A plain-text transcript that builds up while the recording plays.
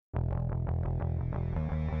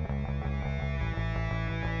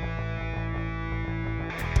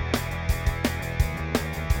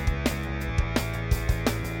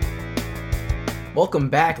Welcome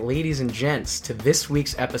back, ladies and gents, to this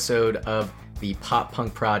week's episode of the Pop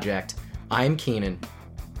Punk Project. I'm Keenan.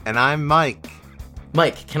 And I'm Mike.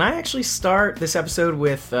 Mike, can I actually start this episode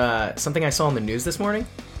with something I saw in the news this morning?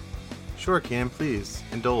 Sure, Keenan, please.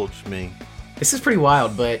 Indulge me. This is pretty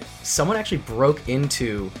wild, but someone actually broke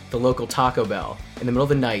into the local Taco Bell in the middle of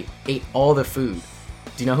the night, ate all the food.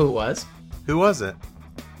 Do you know who it was? Who was it?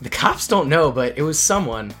 The cops don't know, but it was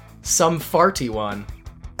some farty one.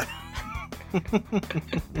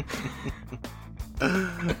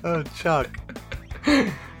 Oh, Chuck.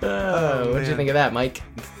 What'd you think of that, Mike?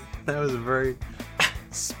 That was a very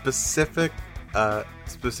specifically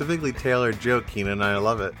tailored joke, Keenan. I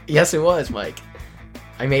love it. Yes, it was, Mike.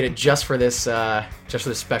 I made it just for this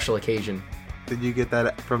special occasion. Did you get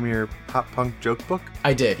that from your pop punk joke book?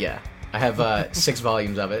 I did, yeah. I have 6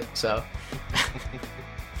 volumes of it, so.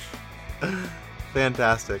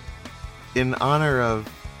 Fantastic. In honor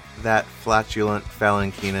of that flatulent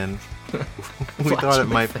felon, Keenan, we thought it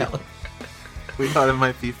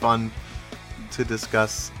might be fun to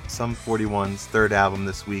discuss Sum 41's third album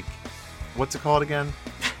this week. What's it called again?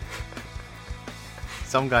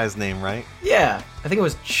 Some guy's name, right? Yeah, I think it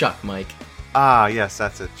was Chuck, Mike. Ah, yes,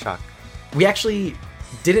 that's it, Chuck. We actually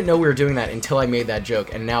didn't know we were doing that until I made that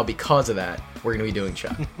joke, and now because of that, we're going to be doing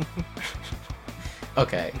Chuck.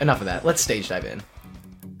 Okay, enough of that. Let's stage dive in.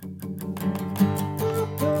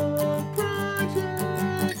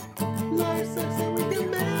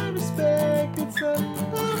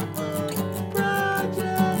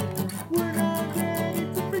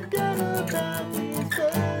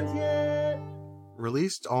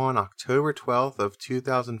 Released on October 12th of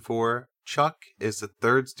 2004, Chuck is the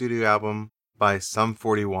third studio album by Sum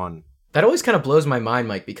 41. That always kind of blows my mind,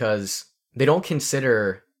 Mike, because they don't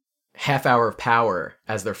consider Half Hour of Power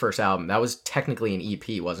as their first album. That was technically an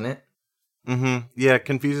EP, wasn't it? Mm-hmm. Yeah, it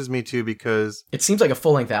confuses me too because... It seems like a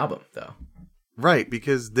full-length album, though. Right,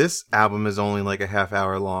 because this album is only like a half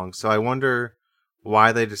hour long, so I wonder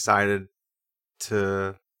why they decided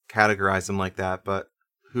to categorize them like that, but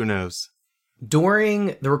who knows?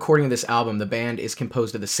 During the recording of this album, the band is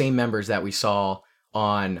composed of the same members that we saw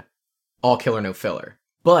on All Killer No Filler.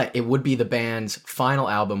 But it would be the band's final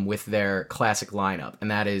album with their classic lineup,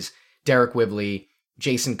 and that is Derek Whibley,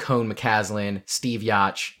 Jason Cone McCaslin, Steve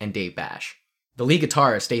Yacht, and Dave Bash. The lead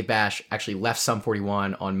guitarist, Dave Bash, actually left Sum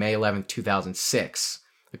 41 on May 11th, 2006,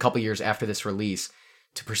 a couple years after this release,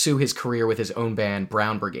 to pursue his career with his own band,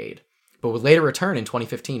 Brown Brigade, but would later return in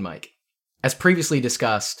 2015, Mike. As previously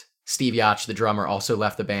discussed, Steve Yacht, the drummer, also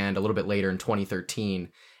left the band a little bit later in 2013,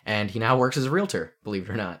 and he now works as a realtor, believe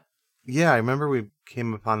it or not. Yeah, I remember we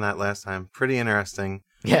came upon that last time. Pretty interesting.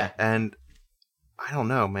 Yeah. And I don't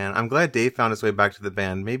know, man. I'm glad Dave found his way back to the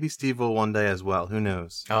band. Maybe Steve will one day as well. Who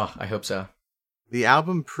knows? Oh, I hope so. The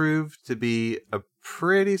album proved to be a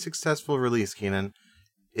pretty successful release, Keenan.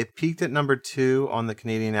 It peaked at number 2 on the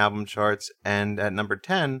Canadian album charts and at number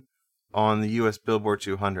 10 on the US Billboard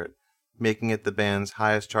 200, making it the band's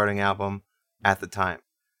highest charting album at the time.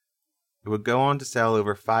 It would go on to sell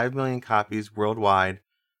over 5 million copies worldwide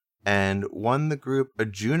and won the group a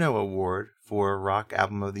Juno Award for Rock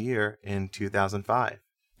Album of the Year in 2005.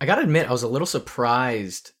 I gotta admit, I was a little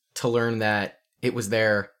surprised to learn that it was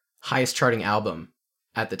their highest charting album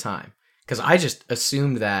at the time, because I just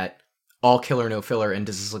assumed that All Killer No Filler and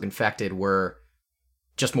Does This Look Infected were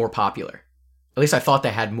just more popular. At least I thought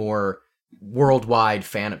they had more worldwide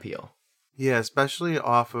fan appeal. Yeah, especially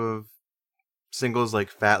off of singles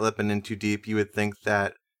like Fat Lip and In Too Deep, you would think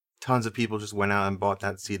that tons of people just went out and bought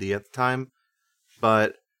that CD at the time.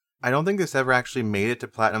 But I don't think this ever actually made it to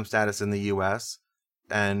platinum status in the US,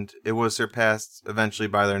 and it was surpassed eventually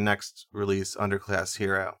by their next release, Underclass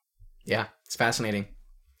Hero. Yeah, it's fascinating.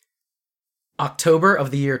 October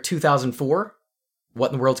of the year 2004.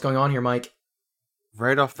 What in the world's going on here, Mike?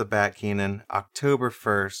 Right off the bat, Keenan, October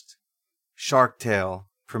 1st, Shark Tale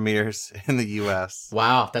premieres in the US.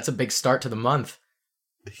 Wow, that's a big start to the month.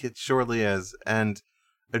 It surely is. And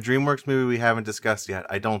a DreamWorks movie we haven't discussed yet,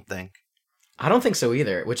 I don't think. I don't think so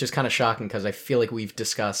either, which is kind of shocking because I feel like we've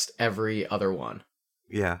discussed every other one.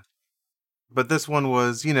 Yeah. But this one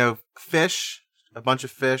was, Fish, a bunch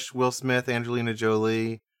of Fish, Will Smith, Angelina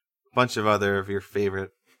Jolie, a bunch of other of your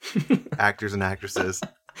favorite actors and actresses.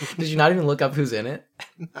 Did you not even look up who's in it?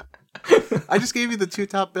 I just gave you the 2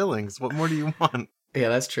 top billings. What more do you want? Yeah,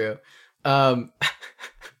 that's true. Wasn't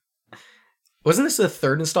this the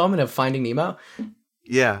third installment of Finding Nemo?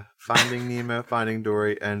 Yeah, Finding Nemo, Finding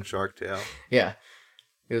Dory, and Shark Tale. Yeah,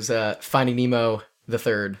 it was Finding Nemo the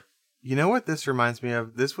third. You know what this reminds me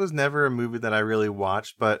of? This was never a movie that I really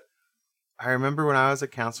watched, but I remember when I was a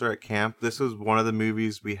counselor at camp, this was one of the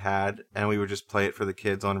movies we had, and we would just play it for the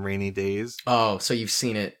kids on rainy days. Oh, so you've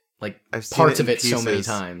seen it, like, I've seen parts it of in it so many pieces.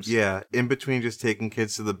 times. Yeah, in between just taking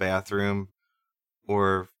kids to the bathroom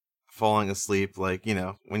or falling asleep, like, you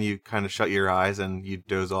know, when you kind of shut your eyes and you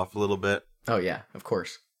doze off a little bit. Oh, yeah, of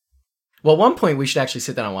course. Well, at one point, we should actually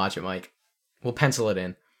sit down and watch it, Mike. We'll pencil it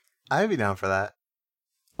in. I'd be down for that.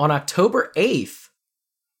 On October 8th,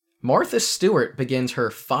 Martha Stewart begins her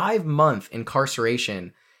 5-month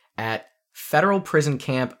incarceration at Federal Prison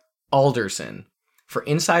Camp Alderson for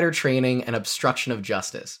insider trading and obstruction of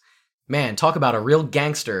justice. Man, talk about a real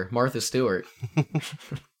gangster, Martha Stewart.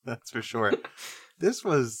 That's for sure. This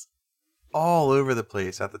was all over the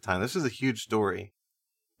place at the time. This was a huge story.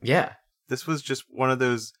 Yeah. This was just one of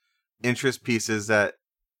those interest pieces that,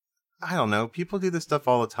 I don't know, people do this stuff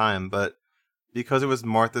all the time, but because it was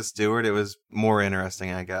Martha Stewart, it was more interesting,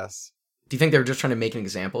 I guess. Do you think they were just trying to make an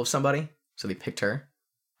example of somebody? So they picked her?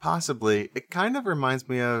 Possibly. It kind of reminds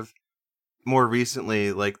me of, more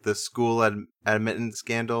recently, like the school admittance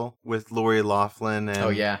scandal with Lori Loughlin and... Oh,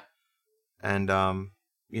 yeah. And,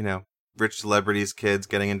 you know, rich celebrities' kids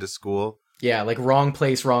getting into school. Yeah, like wrong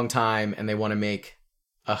place, wrong time, and they want to make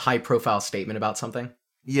a high-profile statement about something.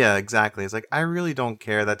 Yeah, exactly. It's like, I really don't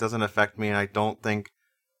care. That doesn't affect me, and I don't think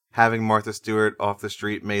having Martha Stewart off the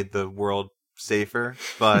street made the world safer,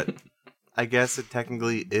 but I guess it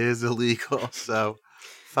technically is illegal, so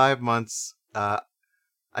 5 months, I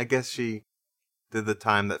guess she did the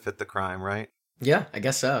time that fit the crime, right? Yeah, I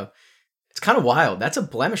guess so. It's kind of wild. That's a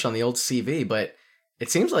blemish on the old CV, but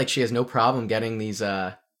it seems like she has no problem getting these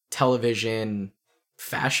television,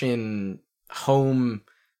 fashion, home...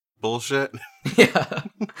 Bullshit. Yeah.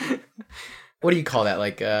 What do you call that?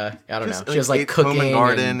 Like, I don't know. She has like cooking. Home and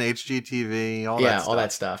Garden, HGTV, all that stuff. Yeah, all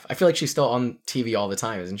that stuff. I feel like she's still on TV all the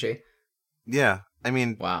time, isn't she? Yeah. I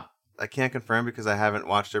mean, wow. I can't confirm because I haven't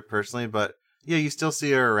watched her personally, but yeah, you still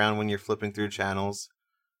see her around when you're flipping through channels,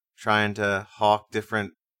 trying to hawk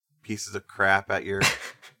different pieces of crap at your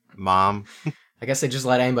mom. I guess they just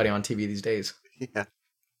let anybody on TV these days. Yeah.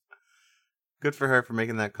 Good for her for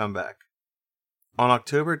making that comeback. On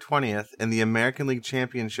October 20th, in the American League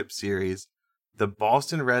Championship Series, the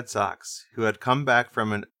Boston Red Sox, who had come back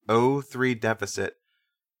from an 0-3 deficit,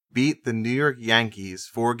 beat the New York Yankees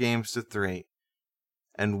 4-3.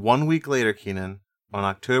 And 1 week later, Keenan, on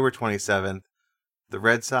October 27th, the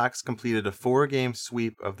Red Sox completed a 4-game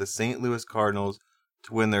sweep of the St. Louis Cardinals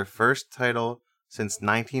to win their first title since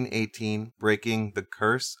 1918, breaking the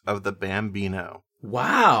curse of the Bambino.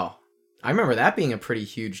 Wow. I remember that being a pretty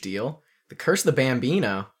huge deal. The Curse of the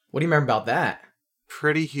Bambino. What do you remember about that?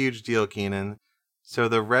 Pretty huge deal, Keenan. So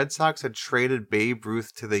the Red Sox had traded Babe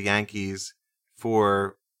Ruth to the Yankees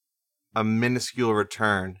for a minuscule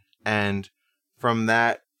return. And from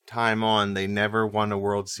that time on, they never won a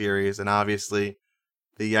World Series. And obviously,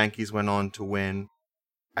 the Yankees went on to win,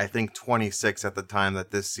 I think, 26 at the time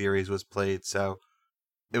that this series was played. So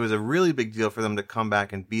it was a really big deal for them to come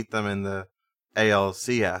back and beat them in the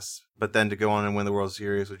ALCS. But then to go on and win the World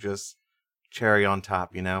Series was just cherry on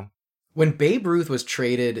top, you know? When Babe Ruth was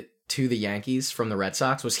traded to the Yankees from the Red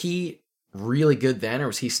Sox, was he really good then, or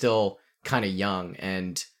was he still kind of young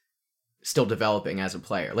and still developing as a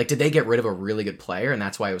player? Like, did they get rid of a really good player, and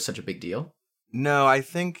that's why it was such a big deal? No, I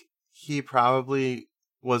think he probably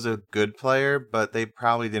was a good player, but they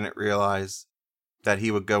probably didn't realize that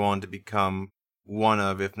he would go on to become one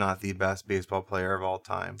of, if not the best baseball player of all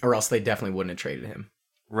time. Or else they definitely wouldn't have traded him.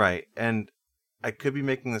 Right, and I could be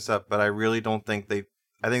making this up, but I really don't think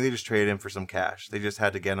I think they just traded him for some cash. They just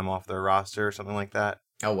had to get him off their roster or something like that.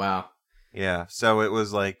 Oh, wow. Yeah, so it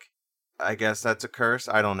was like, I guess that's a curse?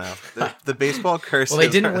 I don't know. The baseball curse. Well, they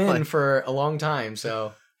didn't win for a long time,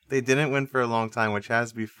 so... They didn't win for a long time, which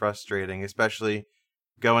has to be frustrating, especially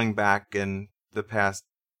going back in the past.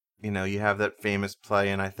 You know, you have that famous play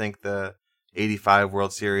in, I think, the 85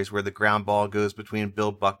 World Series where the ground ball goes between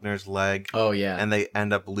Bill Buckner's leg. Oh, yeah. And they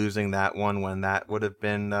end up losing that one when that would have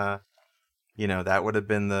been, that would have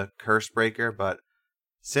been the curse breaker. But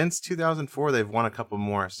since 2004, they've won a couple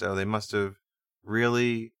more. So they must have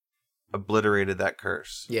really obliterated that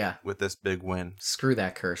curse. Yeah. With this big win. Screw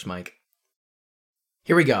that curse, Mike.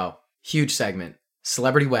 Here we go. Huge segment.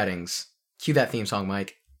 Celebrity weddings. Cue that theme song,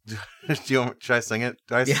 Mike. Should I sing it?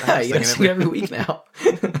 Yeah, you gotta sing it every week now.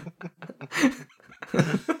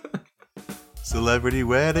 Celebrity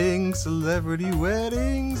weddings,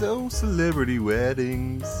 oh, celebrity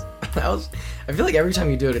weddings. I feel like every time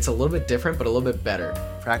you do it, it's a little bit different, but a little bit better.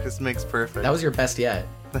 Practice makes perfect. That was your best yet.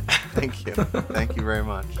 Thank you. Thank you very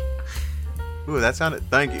much. Ooh, that sounded...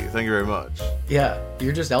 Thank you very much. Yeah,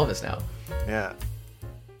 you're just Elvis now. Yeah.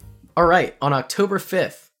 All right, on October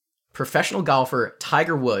 5th, professional golfer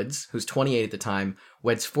Tiger Woods, who's 28 at the time,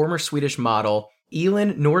 weds former Swedish model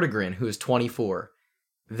Elin Nordegren, who is 24.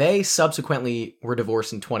 They subsequently were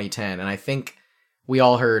divorced in 2010, and I think we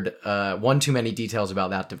all heard one too many details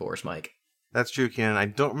about that divorce, Mike. That's true, Keenan. I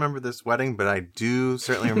don't remember this wedding, but I do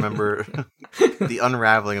certainly remember the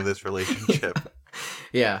unraveling of this relationship.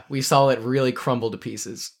 Yeah, we saw it really crumble to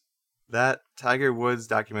pieces. That Tiger Woods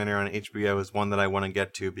documentary on HBO is one that I want to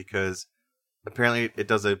get to because apparently it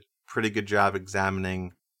does a pretty good job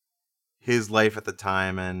examining his life at the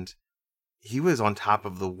time, and he was on top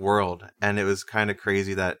of the world, and it was kind of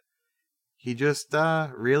crazy that he just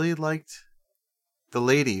really liked the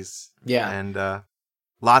ladies. Yeah. And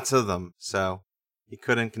lots of them, so he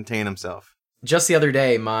couldn't contain himself. Just the other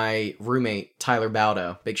day, my roommate, Tyler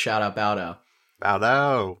Baudo, big shout out Baudo.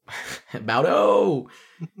 Baudo! Baudo!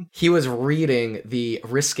 He was reading the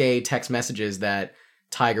risque text messages that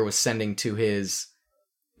Tiger was sending to his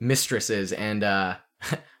mistresses, and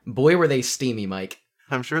boy, were they steamy, Mike.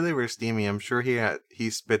 I'm sure they were steamy. I'm sure he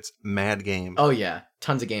spits mad game. Oh, yeah.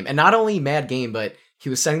 Tons of game. And not only mad game, but he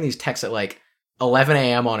was sending these texts at like 11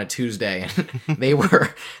 a.m. on a Tuesday, and they were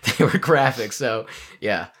graphic. So,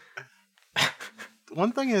 yeah.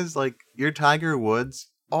 One thing is, like, you're Tiger Woods.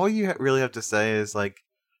 All you really have to say is, like,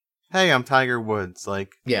 hey, I'm Tiger Woods.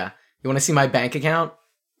 Like, yeah. You want to see my bank account?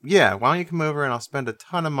 Yeah, why don't you come over and I'll spend a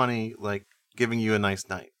ton of money, like, giving you a nice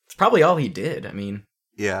night. It's probably all he did. I mean...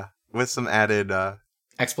 Yeah, with some added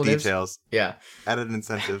expletives? Details. Yeah. Added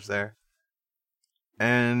incentives there.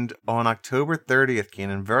 And on October 30th,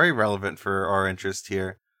 Keenan, very relevant for our interest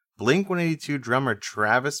here, Blink-182 drummer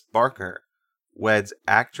Travis Barker weds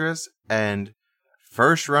actress and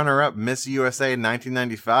first runner-up Miss USA in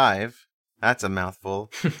 1995. That's a mouthful.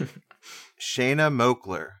 Shayna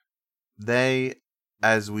Moakler. They,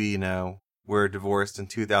 as we know, were divorced in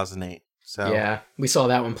 2008. So yeah, we saw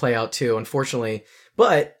that one play out too, unfortunately.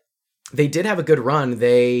 But they did have a good run.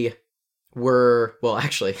 They were, well,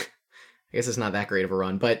 actually, I guess it's not that great of a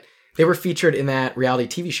run, but they were featured in that reality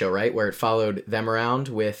TV show, right? Where it followed them around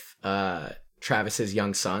with Travis's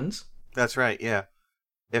young sons. That's right, yeah.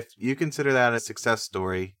 If you consider that a success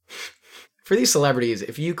story. For these celebrities,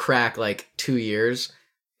 if you crack like 2 years,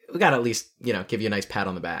 we got to at least, give you a nice pat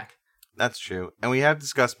on the back. That's true. And we have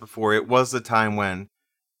discussed before, it was the time when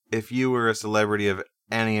if you were a celebrity of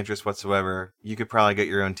any interest whatsoever, you could probably get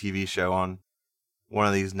your own TV show on one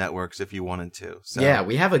of these networks if you wanted to. So. Yeah,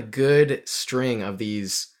 we have a good string of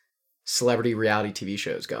these celebrity reality TV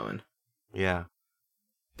shows going. Yeah.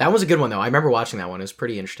 That was a good one, though. I remember watching that one. It was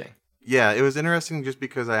pretty interesting. Yeah, it was interesting just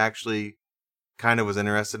because I actually kind of was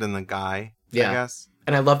interested in the guy, I guess.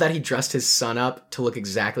 And I love that he dressed his son up to look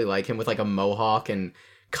exactly like him with like a mohawk and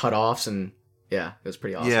cutoffs, and yeah, it was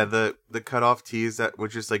pretty awesome. Yeah, the cutoff tees that were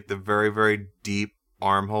just like the very, very deep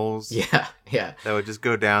armholes. Yeah. That would just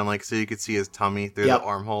go down like so you could see his tummy through the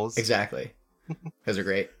armholes. Exactly. Those are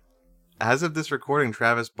great. As of this recording,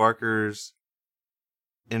 Travis Barker's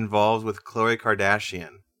involved with Khloe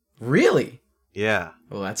Kardashian. Really? Yeah.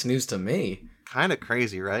 Well, that's news to me. Kind of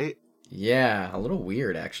crazy, right? Yeah, a little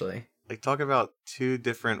weird, actually. Like, talk about two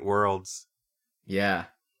different worlds. Yeah.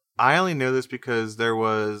 I only know this because there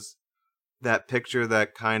was that picture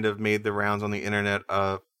that kind of made the rounds on the internet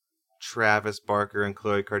of Travis Barker and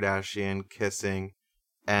Khloe Kardashian kissing,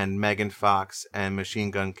 and Megan Fox and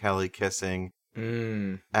Machine Gun Kelly kissing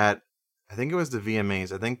at, I think it was the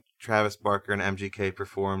VMAs. I think Travis Barker and MGK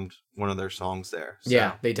performed one of their songs there. So.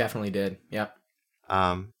 Yeah, they definitely did. Yep.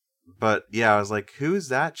 But yeah, I was like, who's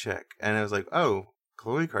that chick? And it was like, oh,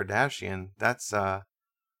 Khloe Kardashian. That's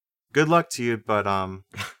good luck to you, but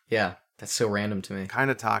yeah, that's so random to me. Kind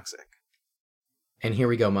of toxic. And here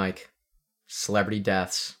we go, Mike. Celebrity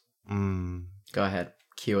deaths. Go ahead.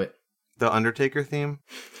 Cue it. The Undertaker theme?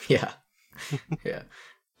 Yeah. Yeah.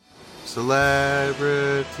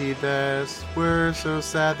 Celebrity deaths. We're so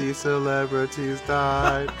sad these celebrities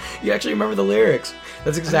died. You actually remember the lyrics.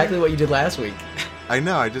 That's exactly what you did last week. I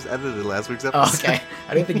know. I just edited last week's episode. Oh, okay.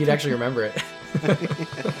 I didn't think you'd actually remember it.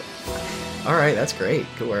 All right. That's great.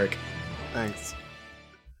 Good work. Thanks.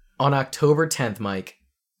 On October 10th, Mike,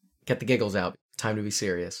 get the giggles out. Time to be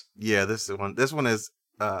serious. Yeah, this one is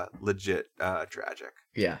legit tragic.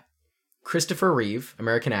 Yeah. Christopher Reeve,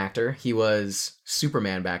 American actor. He was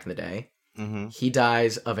Superman back in the day. Mm-hmm. He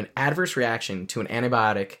dies of an adverse reaction to an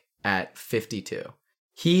antibiotic at 52.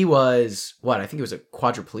 He was, I think he was a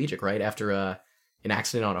quadriplegic, right? After an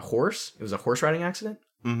accident on a horse. It was a horse riding accident?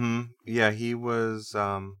 Mm-hmm. Yeah, he was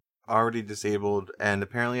already disabled and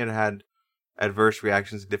apparently had adverse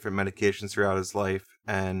reactions to different medications throughout his life.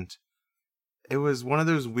 And it was one of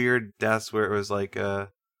those weird deaths where it was like a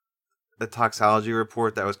the toxology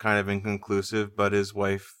report that was kind of inconclusive, but his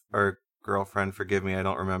wife or girlfriend, forgive me, I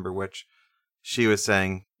don't remember which, she was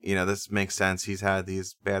saying, this makes sense. He's had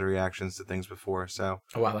these bad reactions to things before, so.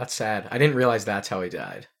 Oh, wow, that's sad. I didn't realize that's how he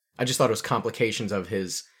died. I just thought it was complications of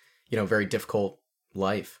his, very difficult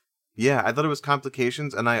life. Yeah, I thought it was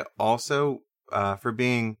complications, and I also, for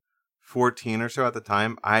being 14 or so at the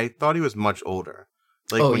time, I thought he was much older.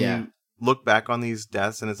 Like, you look back on these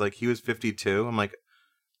deaths, and it's like, he was 52. I'm like,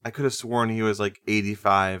 I could have sworn he was like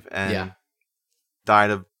 85 and died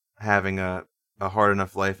of having a hard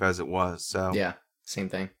enough life as it was. So yeah, same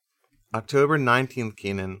thing. October 19th,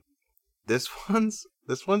 Keenan. This one's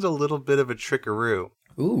a little bit of a trickaroo.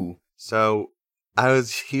 Ooh. So I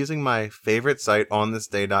was using my favorite site,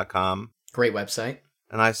 onthisday.com. Great website.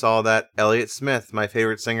 And I saw that Elliott Smith, my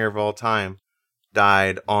favorite singer of all time,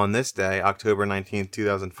 died on this day, October 19th,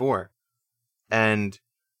 2004. And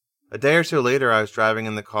a day or so later, I was driving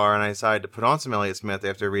in the car and I decided to put on some Elliott Smith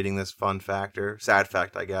after reading this sad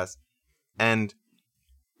fact, I guess. And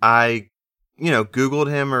I, Googled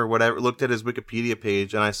him or whatever, looked at his Wikipedia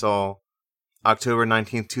page, and I saw October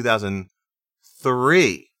 19th,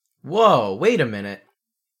 2003. Whoa, wait a minute.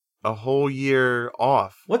 A whole year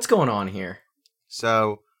off. What's going on here?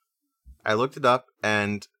 So I looked it up,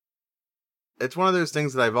 and it's one of those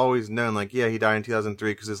things that I've always known, like, yeah, he died in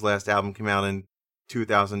 2003 because his last album came out in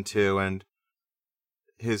 2002, and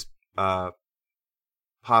his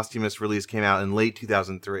posthumous release came out in late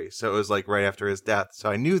 2003, so it was like right after his death. So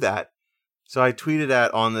I knew that. So I tweeted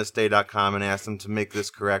at onthisday.com and asked them to make this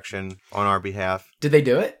correction on our behalf. Did they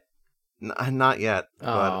do it? Not yet,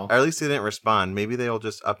 but or at least they didn't respond. Maybe they'll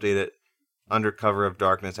just update it under cover of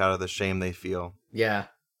darkness out of the shame they feel. Yeah.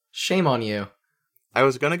 Shame on you. I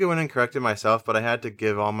was going to go in and correct it myself, but I had to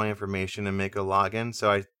give all my information and make a login,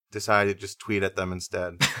 so I decided to just tweet at them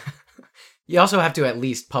instead. You also have to at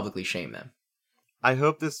least publicly shame them. I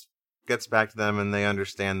hope this gets back to them and they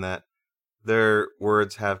understand that their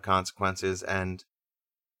words have consequences, and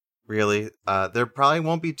really, there probably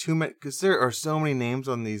won't be too many, because there are so many names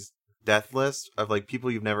on these death lists of like people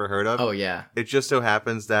you've never heard of. Oh, yeah. It just so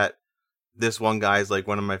happens that this one guy is like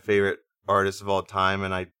one of my favorite artists of all time,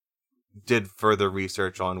 and I did further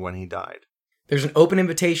research on when he died. There's an open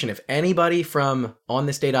invitation. If anybody from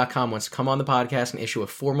onthisday.com wants to come on the podcast and issue a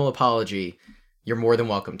formal apology, you're more than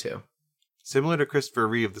welcome to. Similar to Christopher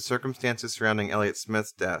Reeve, the circumstances surrounding Elliott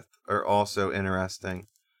Smith's death are also interesting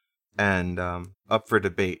and up for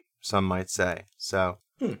debate, some might say. So,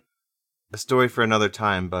 a story for another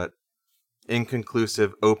time, but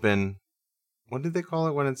inconclusive, open... What did they call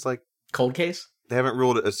it when it's like... Cold case? They haven't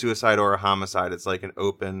ruled it a suicide or a homicide. It's like an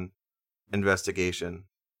open investigation.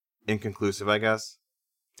 Inconclusive, I guess.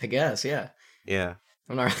 I guess, yeah. Yeah.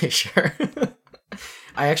 I'm not really sure.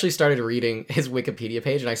 I actually started reading his Wikipedia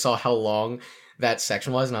page and I saw how long that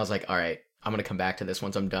section was, and I was like, all right, I'm going to come back to this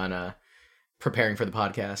once I'm done preparing for the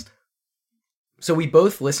podcast. So we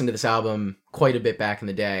both listened to this album quite a bit back in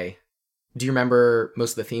the day. Do you remember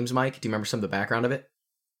most of the themes, Mike? Do you remember some of the background of it?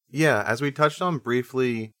 Yeah, as we touched on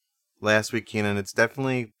briefly last week, Keenan, it's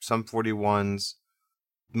definitely Sum 41's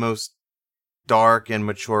most dark and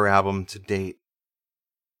mature album to date.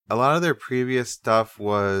 A lot of their previous stuff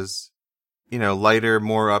was, lighter,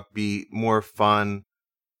 more upbeat, more fun,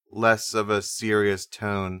 less of a serious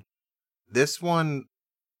tone. This one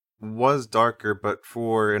was darker, but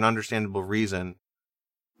for an understandable reason.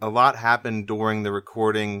 A lot happened during the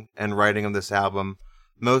recording and writing of this album.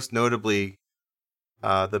 Most notably,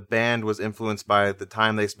 the band was influenced by the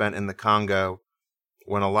time they spent in the Congo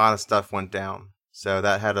when a lot of stuff went down. So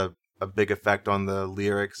that had a big effect on the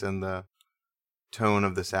lyrics and the tone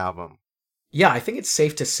of this album. Yeah, I think it's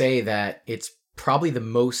safe to say that it's probably the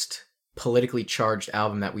most politically charged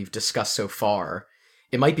album that we've discussed so far.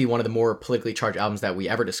 It might be one of the more politically charged albums that we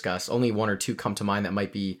ever discussed. Only one or two come to mind that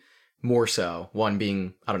might be more so. One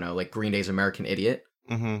being, I don't know, like Green Day's American Idiot.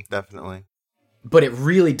 Definitely. But it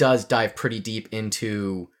really does dive pretty deep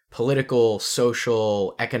into political,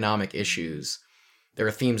 social, economic issues. There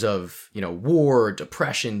are themes of, war,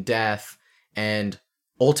 depression, death, and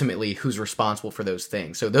ultimately who's responsible for those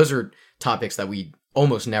things. So those are topics that we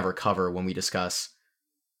almost never cover when we discuss,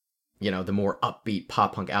 the more upbeat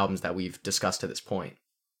pop punk albums that we've discussed to this point.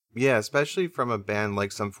 Yeah, especially from a band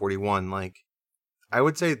like Sum 41. Like, I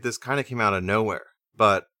would say this kind of came out of nowhere,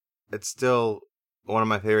 but it's still one of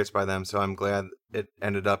my favorites by them, so I'm glad it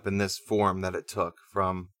ended up in this form that it took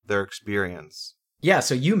from their experience. Yeah,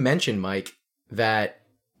 so you mentioned, Mike, that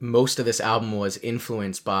most of this album was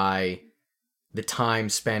influenced by the time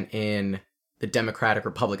spent in the Democratic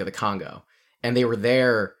Republic of the Congo. And they were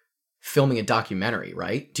there filming a documentary,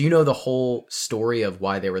 right? Do you know the whole story of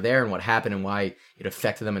why they were there and what happened and why it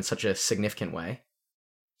affected them in such a significant way?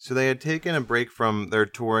 So they had taken a break from their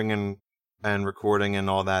touring and recording and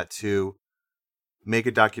all that to make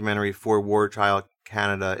a documentary for War Child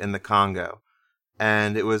Canada in the Congo.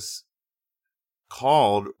 And it was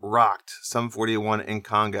called Rocked, Sum 41 in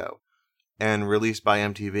Congo, and released by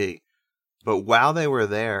MTV. But while they were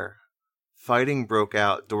there, fighting broke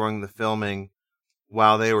out during the filming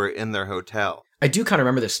while they were in their hotel. I do kind of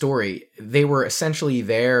remember this story. They were essentially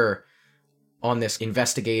there on this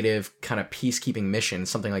investigative kind of peacekeeping mission,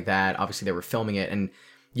 something like that. Obviously, they were filming it. And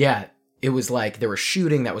yeah, it was like they were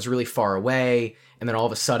shooting that was really far away. And then all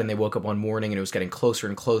of a sudden they woke up one morning and it was getting closer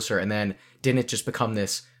and closer. And then didn't it just become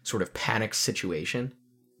this sort of panic situation?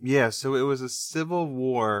 Yeah, so it was a civil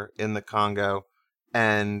war in the Congo.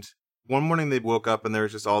 And one morning they woke up and there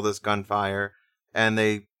was just all this gunfire. And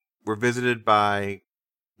they were visited by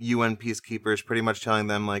UN peacekeepers pretty much telling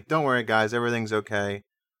them, like, don't worry, guys, everything's okay.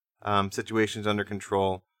 Situation's under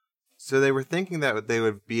control. So they were thinking that they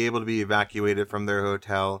would be able to be evacuated from their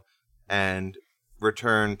hotel and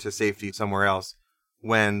return to safety somewhere else.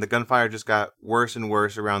 When the gunfire just got worse and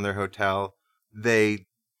worse around their hotel, they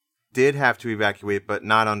did have to evacuate, but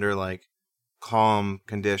not under, like, calm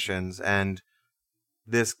conditions. And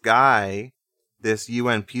this guy, this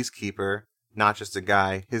UN peacekeeper, not just a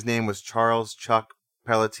guy, his name was Charles Chuck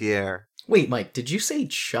Pelletier. Wait, Mike, did you say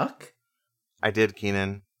Chuck? I did,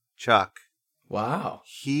 Keenan. Chuck. Wow.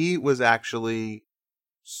 He was actually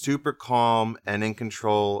super calm and in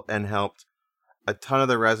control and helped a ton of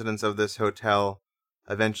the residents of this hotel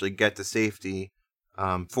eventually get to safety,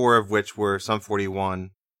 4 of which were Sum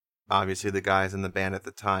 41, obviously the guys in the band at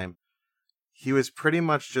the time. He was pretty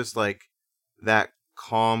much just like that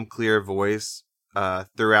calm, clear voice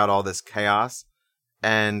throughout all this chaos.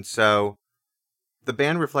 And so the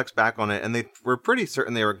band reflects back on it, and they were pretty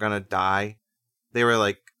certain they were going to die. They were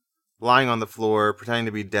like lying on the floor, pretending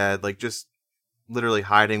to be dead, like just literally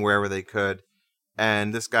hiding wherever they could.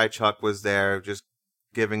 And this guy Chuck was there just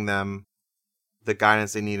giving them the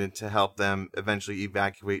guidance they needed to help them eventually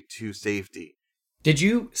evacuate to safety. Did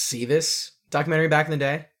you see this documentary back in the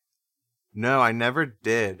day? No, I never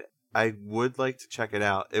did. I would like to check it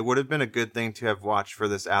out. It would have been a good thing to have watched for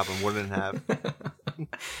this album, wouldn't it have?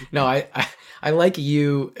 No, I like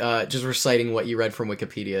you just reciting what you read from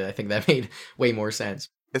Wikipedia. I think that made way more sense.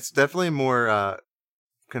 It's definitely more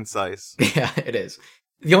concise. Yeah, it is.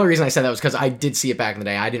 The only reason I said that was because I did see it back in the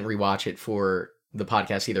day. I didn't rewatch it for the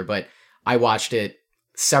podcast either, but I watched it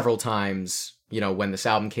several times, when this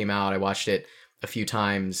album came out. I watched it a few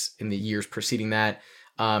times in the years preceding that.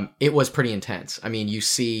 It was pretty intense. I mean, you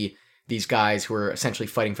see these guys who are essentially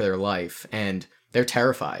fighting for their life, and they're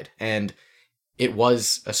terrified. And it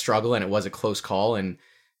was a struggle, and it was a close call. And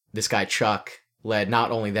this guy, Chuck, led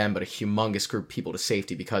not only them, but a humongous group of people to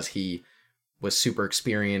safety because he was super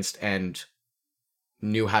experienced and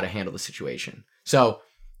knew how to handle the situation. So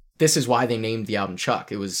this is why they named the album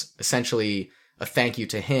Chuck. It was essentially a thank you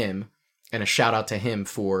to him and a shout out to him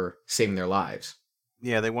for saving their lives.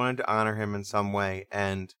 Yeah, they wanted to honor him in some way,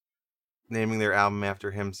 and naming their album after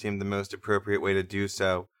him seemed the most appropriate way to do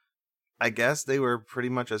so. I guess they were pretty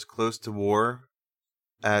much as close to war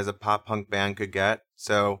as a pop-punk band could get,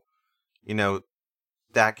 so,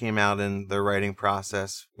 that came out in their writing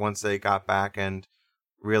process once they got back and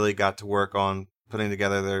really got to work on putting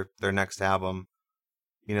together their next album.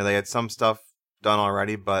 They had some stuff done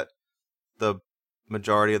already, but the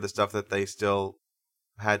majority of the stuff that they still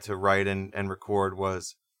had to write and record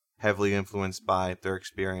was heavily influenced by their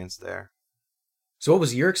experience there. So what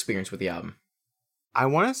was your experience with the album? I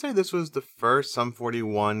want to say this was the first Sum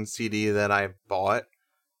 41 CD that I bought.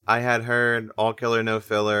 I had heard All Killer No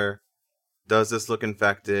Filler, Does This Look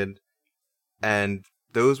Infected, and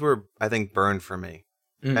those were, I think, burned for me.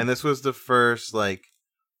 And this was the first,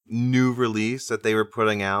 new release that they were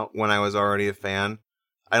putting out when I was already a fan.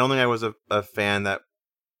 I don't think I was a fan that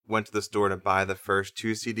went to the store to buy the first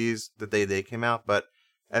 2 CDs the day they came out, but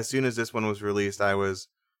as soon as this one was released, I was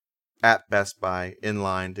at Best Buy in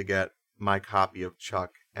line to get my copy of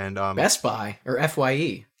Chuck. And Best Buy or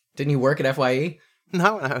FYE? Didn't you work at FYE?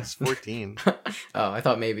 Not when I was 14. Oh, I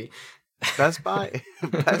thought maybe. Best Buy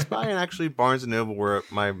and actually Barnes & Noble were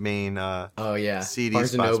my main CD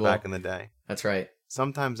Barnes spots back in the day. That's right.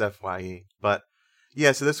 Sometimes FYE. But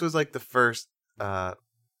yeah, so this was like the first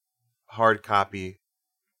hard copy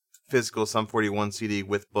physical Sum 41 CD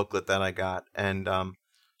with booklet that I got. And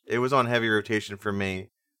it was on heavy rotation for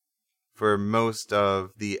me for most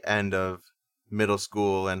of the end of middle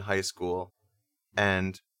school and high school.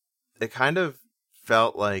 And it kind of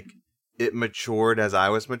felt like it matured as I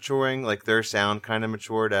was maturing. Like their sound kind of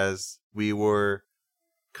matured as we were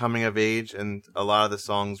coming of age, and a lot of the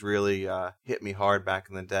songs really hit me hard back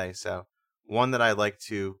in the day. So one that I like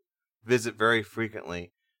to visit very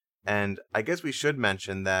frequently. And I guess we should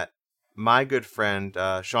mention that my good friend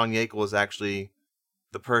Sean Yakel is actually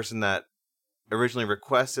the person that originally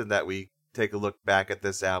requested that we take a look back at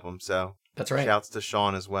this album. So That's right. shouts to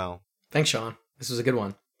Sean as well. Thanks, Sean. This was a good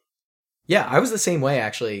one. Yeah, I was the same way,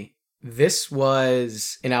 actually. This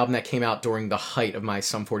was an album that came out during the height of my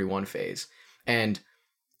Sum 41 phase. And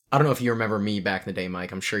I don't know if you remember me back in the day,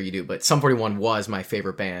 Mike. I'm sure you do. But Sum 41 was my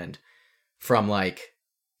favorite band from late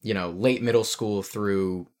middle school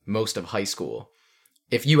through most of high school.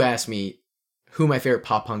 If you asked me who my favorite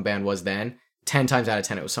pop punk band was then, 10 times out of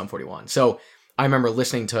 10 it was Sum 41. So I remember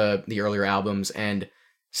listening to the earlier albums and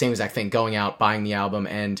same exact thing, going out, buying the album.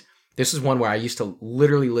 And this is one where I used to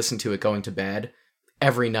literally listen to it going to bed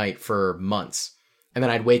every night for months. And then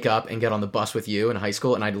I'd wake up and get on the bus with you in high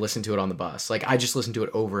school and I'd listen to it on the bus. Like I just listened to it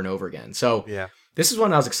over and over again. So Yeah. This is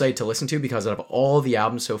one I was excited to listen to because out of all the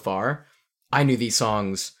albums so far, I knew these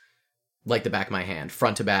songs like the back of my hand,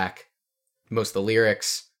 front to back, most of the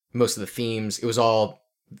lyrics, most of the themes. It was all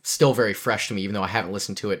still very fresh to me, even though I haven't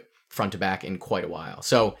listened to it front to back in quite a while.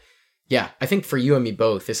 So yeah, I think for you and me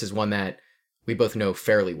both, this is one that we both know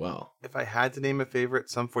fairly well. If I had to name a favorite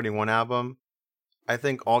Sum 41 album, I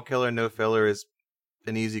think All Killer No Filler is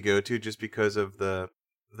an easy go-to just because of the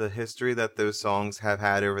history that those songs have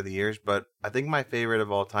had over the years. But I think my favorite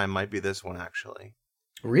of all time might be this one, actually.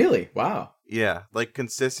 Really? Wow. Yeah, like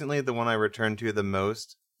consistently the one I return to the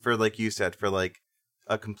most for, like you said, for like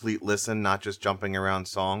a complete listen, not just jumping around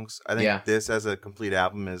songs. I think this as a complete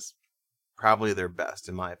album is probably their best,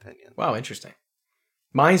 in my opinion. Wow, interesting.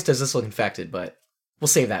 Mine's Does This Look Infected, but we'll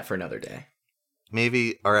save that for another day.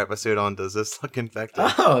 Maybe our episode on Does This Look Infected?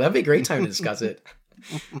 Oh, that'd be a great time to discuss it.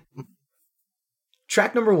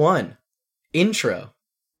 Track number 1, Intro.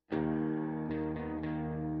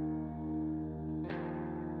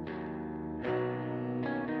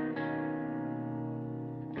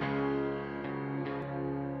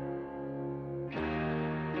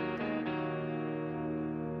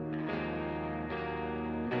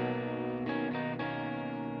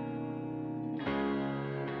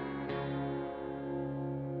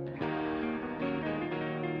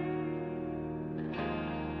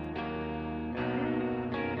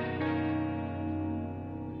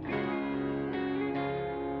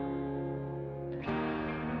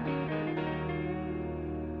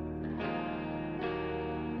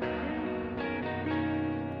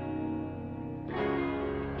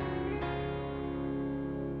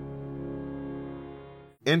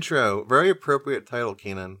 Intro, very appropriate title,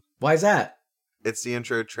 Keenan. Why is that? It's the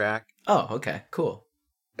intro track. Oh, okay, cool.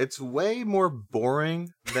 It's way more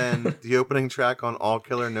boring than the opening track on All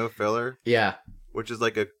Killer No Filler. Yeah. Which is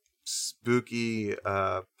like a spooky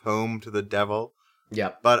poem to the devil.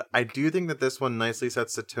 Yep. But I do think that this one nicely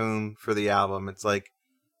sets the tone for the album. It's like,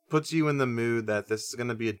 puts you in the mood that this is going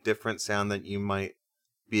to be a different sound that you might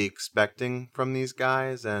be expecting from these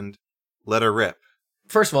guys, and let her rip.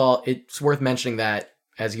 First of all, it's worth mentioning that,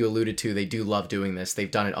 as you alluded to, they do love doing this.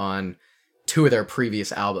 They've done it on 2 of their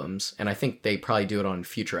previous albums, and I think they probably do it on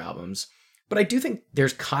future albums. But I do think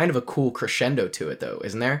there's kind of a cool crescendo to it, though,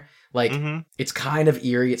 isn't there? Like, It's kind of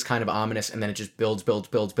eerie, it's kind of ominous, and then it just builds,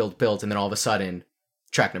 and then all of a sudden,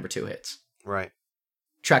 track number 2 hits. Right.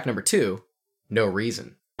 Track number 2, No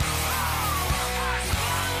Reason.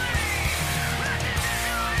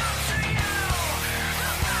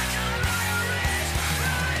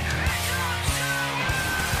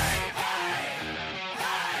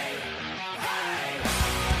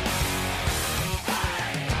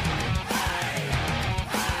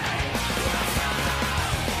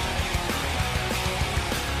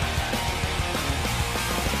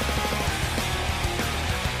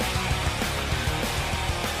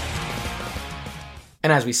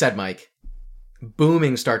 And as we said, Mike,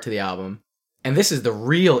 booming start to the album. And this is the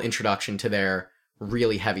real introduction to their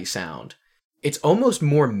really heavy sound. It's almost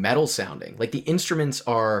more metal sounding. Like the instruments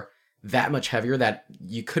are that much heavier that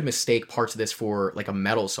you could mistake parts of this for like a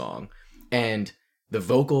metal song. And the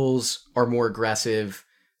vocals are more aggressive.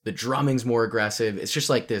 The drumming's more aggressive. It's just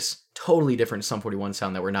like this totally different Sum 41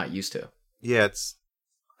 sound that we're not used to. Yeah, it's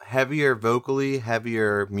heavier vocally,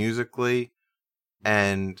 heavier musically,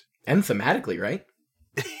 and thematically, right?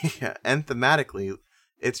 Yeah, and thematically,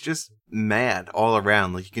 it's just mad all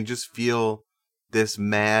around. Like you can just feel this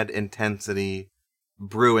mad intensity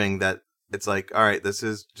brewing that it's like, all right, this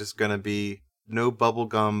is just gonna be no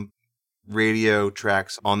bubblegum radio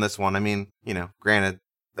tracks on this one. I mean, granted,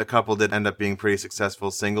 a couple did end up being pretty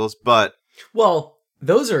successful singles, but Well,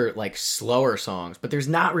 those are like slower songs, but there's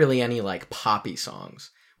not really any like poppy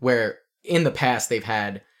songs where in the past they've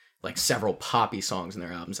had like several poppy songs in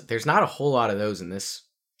their albums. There's not a whole lot of those in this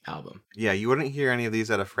album. yeah, you wouldn't hear any of these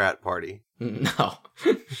at a frat party. No.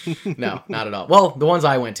 No, not at all. Well, the ones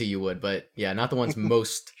I went to you would, but yeah, not the ones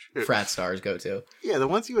most frat stars go to. Yeah, the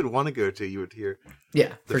ones you would want to go to, you would hear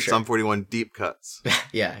Yeah, the for sure. Sum 41 deep cuts.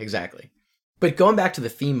 Yeah, exactly. But going back to the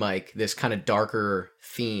theme, Mike, this kind of darker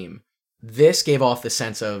theme, this gave off the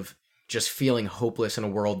sense of just feeling hopeless in a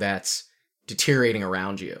world that's deteriorating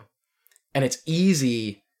around you. And it's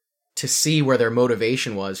easy to see where their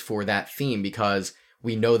motivation was for that theme because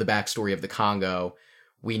we know the backstory of the Congo.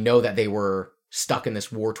 We know that they were stuck in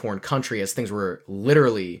this war-torn country as things were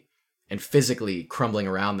literally and physically crumbling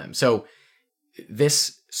around them. So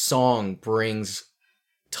this song brings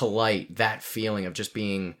to light that feeling of just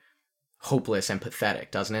being hopeless and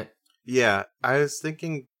pathetic, doesn't it? Yeah, I was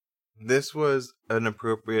thinking this was an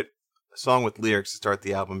appropriate song with lyrics to start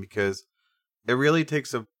the album because it really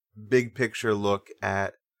takes a big picture look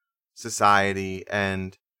at society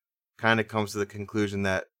and kind of comes to the conclusion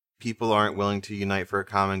that people aren't willing to unite for a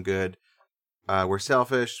common good. We're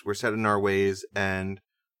selfish, we're set in our ways, and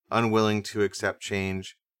unwilling to accept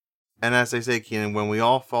change. And as they say, Keenan, when we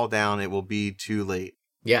all fall down, it will be too late.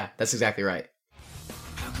 Yeah, that's exactly right.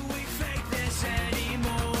 How can we fake this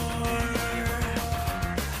anymore?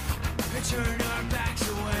 Turn our backs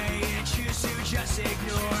away and choose to just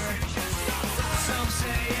ignore. Some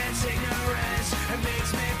say it's ignorance. It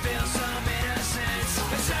makes me feel some innocence.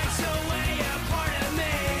 It takes away a part of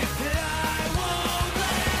me that I won't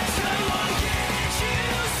let go. Can't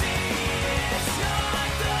you see it's not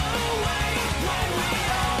the way? When we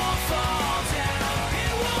all fall down,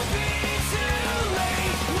 it will be too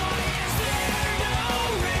late. Why is there no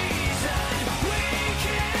reason we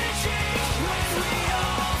can't change? When we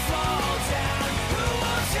all fall down, who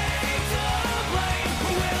will take the blame?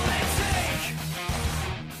 Who will it take?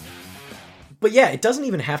 But yeah, it doesn't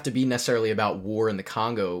even have to be necessarily about war in the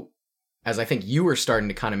Congo. As I think you were starting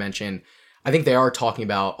to kind of mention, I think they are talking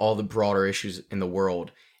about all the broader issues in the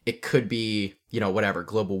world. It could be, whatever,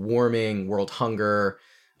 global warming, world hunger,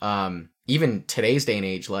 even today's day and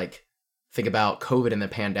age, like think about COVID and the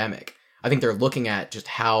pandemic. I think they're looking at just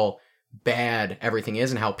how bad everything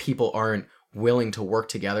is and how people aren't willing to work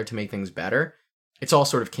together to make things better. It's all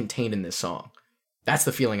sort of contained in this song. That's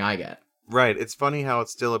the feeling I get. Right. It's funny how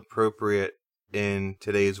it's still appropriate in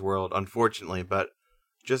today's world, unfortunately, but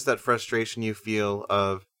just that frustration you feel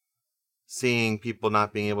of seeing people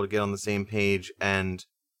not being able to get on the same page and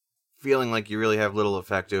feeling like you really have little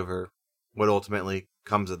effect over what ultimately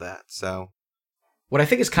comes of that. So, What I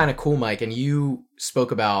think is kind of cool, Mike, and you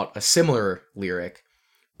spoke about a similar lyric,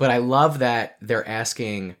 but I love that they're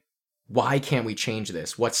asking, why can't we change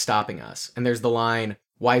this? What's stopping us? And there's the line,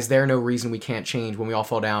 why is there no reason we can't change when we all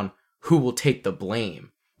fall down? Who will take the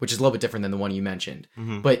blame? Which is a little bit different than the one you mentioned.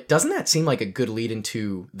 Mhm. But doesn't that seem like a good lead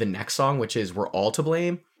into the next song, which is We're All to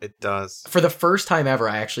Blame? It does. For the first time ever,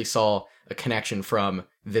 I actually saw a connection from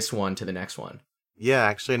this one to the next one. Yeah,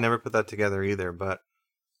 actually, I never put that together either, but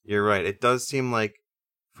you're right. It does seem like,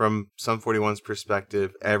 from Sum 41's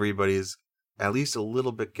perspective, everybody's at least a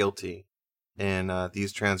little bit guilty in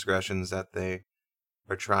these transgressions that they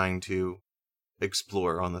are trying to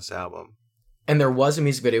explore on this album. And there was a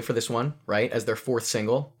music video for this one, right? As their fourth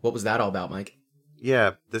single. What was that all about, Mike?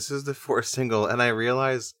 Yeah, this is the fourth single, and I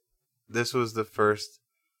realized this was the first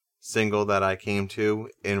single that I came to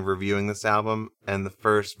in reviewing this album, and the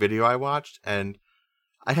first video I watched, and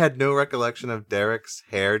I had no recollection of Derek's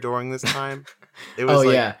hair during this time. It was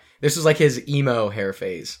yeah. This was like his emo hair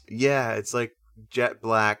phase. Yeah, it's like jet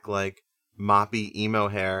black, like moppy emo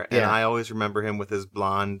hair, and Yeah. I always remember him with his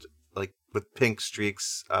blonde, like with pink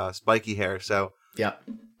streaks, spiky hair. So Yeah.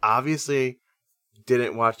 obviously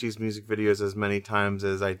didn't watch these music videos as many times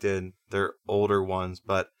as I did their older ones,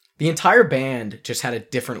 but The entire band just had a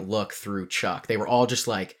different look through Chuck. They were all just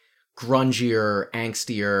like grungier,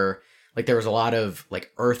 angstier. Like there was a lot of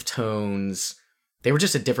like earth tones. They were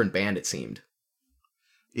just a different band, it seemed.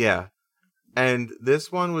 yeah. And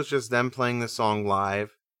this one was just them playing the song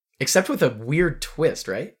live. Except with a weird twist,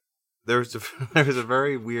 right? There was a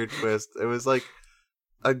very weird twist. It was like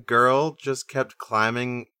a girl just kept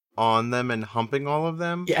climbing on them and humping all of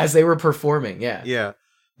them. Yeah, as they were performing, yeah. Yeah.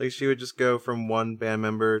 Like she would just go from one band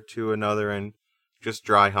member to another and just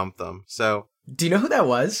dry hump them. So Do you know who that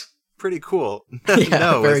was? pretty cool. Yeah,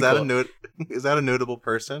 No, very is that cool. is that a notable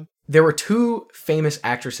person? There were two famous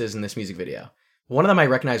actresses in this music video. One of them I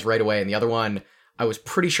recognized right away, and the other one I was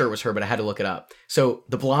pretty sure it was her, but I had to look it up. So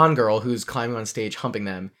the blonde girl who's climbing on stage humping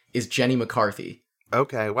them is Jenny McCarthy.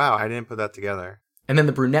 Okay, wow, I didn't put that together. And then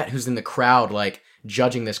the brunette who's in the crowd, like,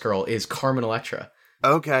 judging this girl is Carmen Electra.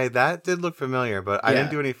 Okay, that did look familiar, but I Yeah.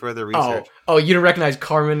 didn't do any further research. Oh, you didn't recognize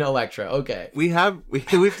Carmen Electra. Okay. We've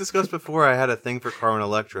discussed before I had a thing for Carmen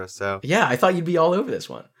Electra, so Yeah, I thought you'd be all over this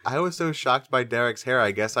one. I was so shocked by Derek's hair,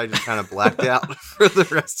 I guess I just kind of blacked out for the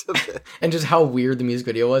rest of it. And just how weird the music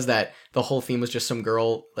video was, that the whole theme was just some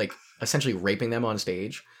girl, like, essentially raping them on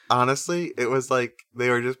stage. Honestly, it was like they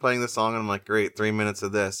were just playing the song and I'm like, great, 3 minutes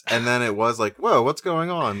of this. And then it was like, whoa, what's going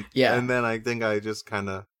on? Yeah. And then I think I just kind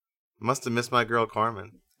of must have missed my girl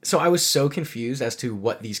Carmen. So I was so confused as to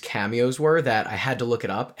what these cameos were that I had to look it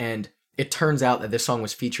up. And it turns out that this song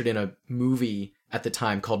was featured in a movie at the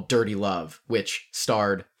time called Dirty Love, which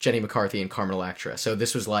starred Jenny McCarthy and Carmen Electra. So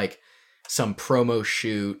this was like some promo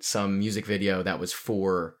shoot, some music video that was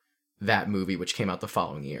for that movie, which came out the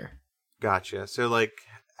following year. Gotcha. So like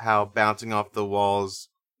how Bouncing Off the Walls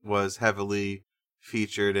was heavily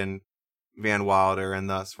featured in Van Wilder, and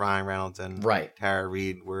thus Ryan Reynolds and Right. Tara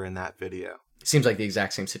Reid were in that video. Seems like the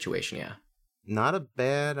exact same situation, yeah. Not a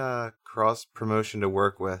bad cross promotion to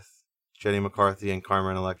work with, Jenny McCarthy and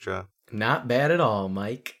Carmen Electra. Not bad at all,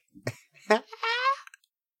 Mike.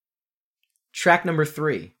 Track number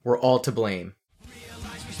 3, We're All to Blame.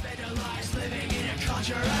 Realize we spend our lives living in a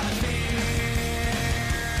culture of fear.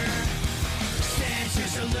 Stand to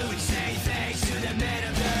salute, say thanks to the men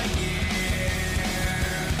of the year.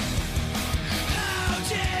 How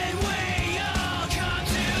did we all come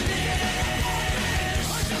to this?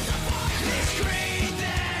 This greed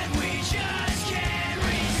that we just can't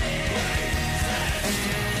resist.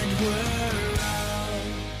 And we're all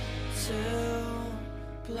to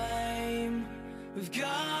blame. We've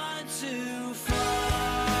gone too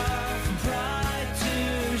far from pride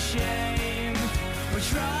to shame. We're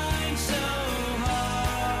trying so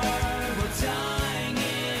hard, we're dying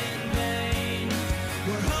in vain.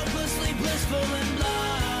 We're hopelessly blissful and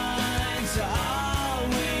blind to all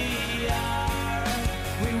we are.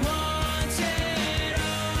 We want it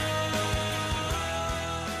all.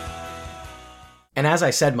 And as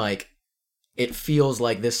I said, Mike, it feels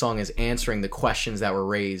like this song is answering the questions that were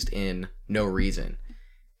raised in No Reason.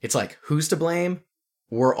 It's like, who's to blame?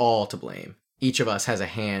 We're all to blame. Each of us has a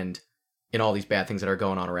hand in all these bad things that are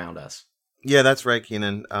going on around us. Yeah, that's right,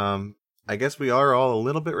 Keenan. I guess we are all a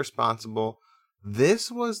little bit responsible.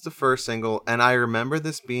 This was the first single, and I remember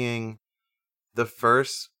this being the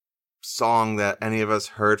first song that any of us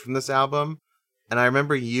heard from this album. And I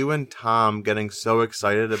remember you and Tom getting so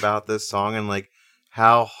excited about this song and like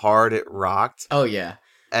how hard it rocked. Oh, yeah.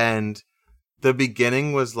 And the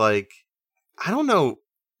beginning was like, I don't know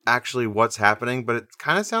actually what's happening, but it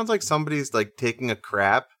kind of sounds like somebody's like taking a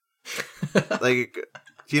crap. Like,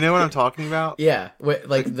 do you know what I'm talking about? Yeah.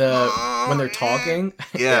 Like when they're talking.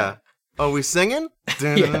 Yeah. Oh, we singing?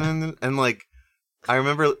 Yeah. And like, I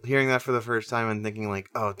remember hearing that for the first time and thinking like,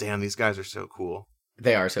 oh, damn, these guys are so cool.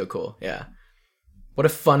 They are so cool. Yeah. What a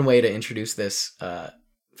fun way to introduce this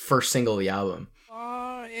first single of the album.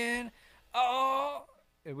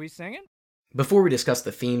 Are we singing? Before we discuss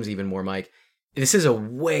the themes even more, Mike, this is a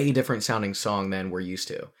way different sounding song than we're used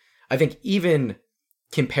to. I think even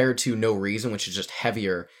compared to No Reason, which is just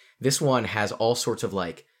heavier, this one has all sorts of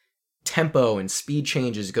like tempo and speed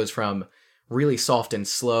changes. It goes from really soft and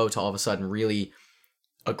slow to all of a sudden really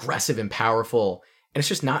aggressive and powerful. And it's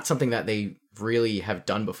just not something that they really have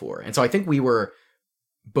done before. And so I think we were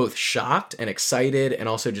both shocked and excited and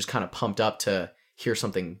also just kind of pumped up to hear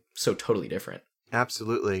something so totally different.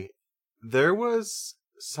 Absolutely. There was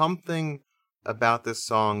something about this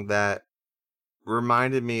song that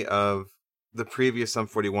reminded me of the previous Sum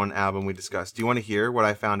 41 album we discussed. Do you want to hear what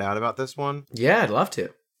I found out about this one? Yeah, I'd love to.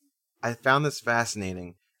 I found this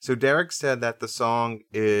fascinating. So Derek said that the song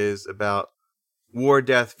is about war,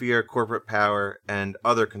 death, fear, corporate power, and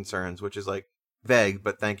other concerns, which is like vague,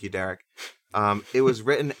 but thank you, Derek. It was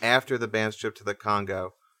written after the band's trip to the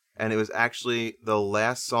Congo, and it was actually the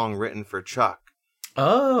last song written for Chuck.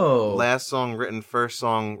 Oh. Last song written, first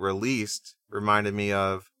song released, reminded me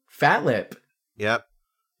of... Fat Lip. Yep.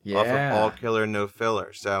 Yeah. Off of All Killer, No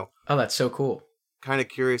Filler. So, Oh, that's so cool. kind of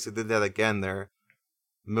curious they did that again. Their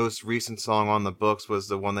most recent song on the books was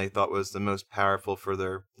the one they thought was the most powerful for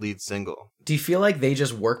their lead single. Do you feel like they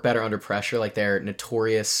just work better under pressure, like they're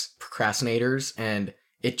notorious procrastinators, and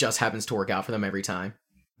it just happens to work out for them every time?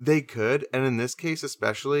 They could, and in this case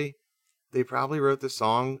especially, they probably wrote the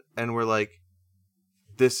song and were like,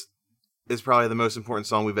 this is probably the most important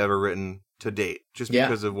song we've ever written to date, just Yeah.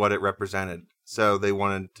 because of what it represented. So they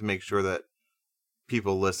wanted to make sure that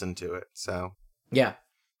people listened to it. So Yeah,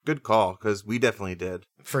 Good call, because we definitely did.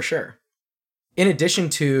 for sure. In addition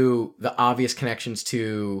to the obvious connections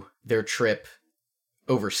to their trip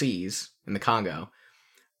overseas in the Congo,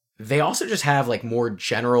 they also just have like more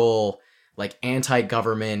general, like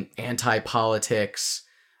anti-government, anti-politics.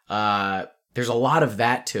 There's a lot of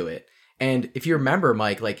that to it. And if you remember,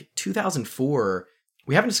 Mike, like 2004,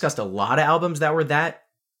 we haven't discussed a lot of albums that were that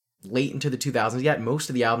late into the 2000s yet. Most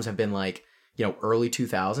of the albums have been like, early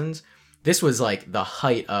 2000s. This was like the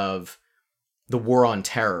height of the war on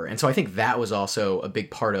terror. And so I think that was also a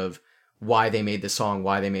big part of why they made this song,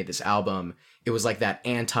 why they made this album. It was like that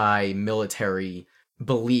anti-military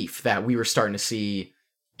belief that we were starting to see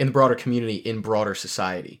in the broader community, in broader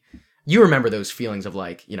society. You remember those feelings of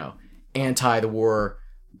like, anti the war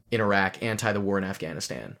in Iraq, anti the war in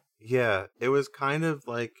Afghanistan. Yeah, it was kind of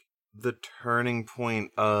like the turning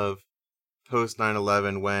point of post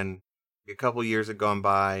 9/11 when a couple years had gone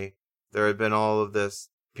by. There had been all of this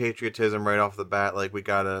patriotism right off the bat, like we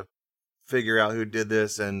gotta figure out who did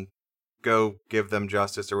this and go give them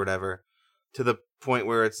justice or whatever, to the point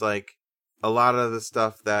where it's like a lot of the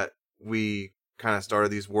stuff that we kind of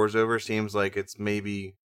started these wars over seems like it's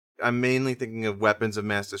maybe, I'm mainly thinking of weapons of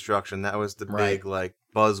mass destruction. That was the big like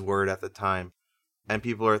buzzword at the time, and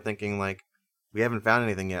people are thinking like, we haven't found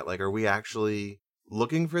anything yet, like are we actually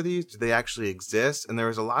looking for these? Do they actually exist? And there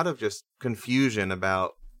was a lot of just confusion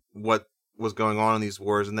about what was going on in these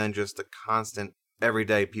wars, and then just the constant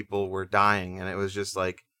everyday people were dying, and it was just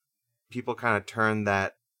like people kind of turned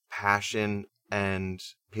that passion and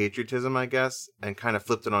patriotism, I guess, and kind of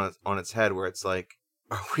flipped it on its head, where it's like,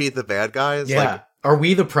 are we the bad guys? Yeah. Like, are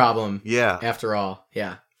we the problem? Yeah. After all.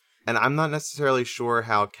 Yeah. And I'm not necessarily sure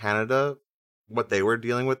how Canada, what they were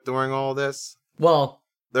dealing with during all this. Well,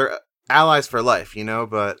 They're allies for life,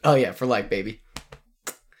 but oh yeah, for life, baby.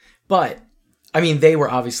 But I mean, they were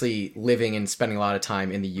obviously living and spending a lot of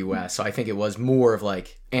time in the US, so I think it was more of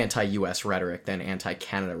like anti-US rhetoric than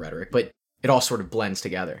anti-Canada rhetoric, but it all sort of blends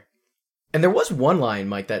together. And there was one line,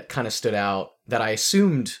 Mike, that kind of stood out that I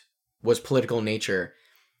assumed was political in nature.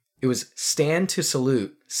 It was stand to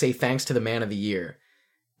salute, say thanks to the man of the year.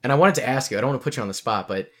 And I wanted to ask you, I don't want to put you on the spot,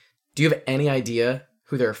 but do you have any idea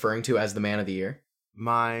who they're referring to as the man of the year?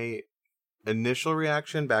 My initial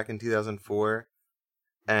reaction back in 2004,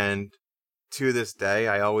 and to this day,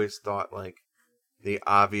 I always thought like the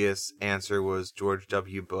obvious answer was George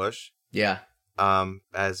W. Bush. Yeah.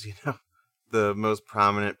 As the most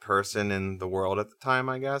prominent person in the world at the time,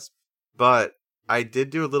 I guess. But I did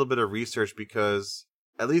do a little bit of research because,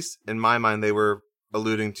 at least in my mind, they were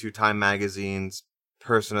alluding to Time Magazine's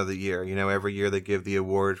Person of the Year. Every year they give the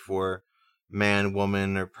award for man,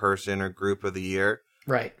 woman, or person or group of the year.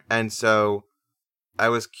 Right. And so I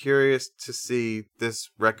was curious to see, this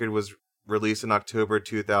record was released in October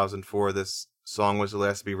 2004. This song was the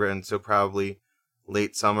last to be written, so probably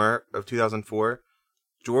late summer of 2004.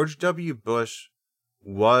 George W. Bush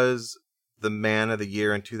was the man of the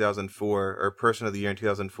year in 2004, or person of the year in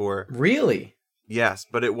 2004. Really? Yes,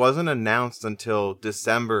 but it wasn't announced until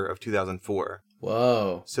December of 2004.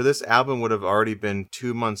 Whoa. So this album would have already been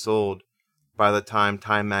 2 months old by the time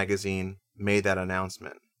Time Magazine made that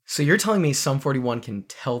announcement. So you're telling me Sum 41 can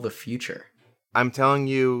tell the future? I'm telling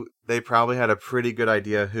you, they probably had a pretty good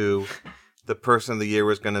idea who the person of the year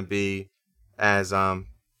was going to be, as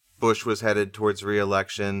Bush was headed towards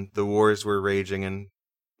re-election. The wars were raging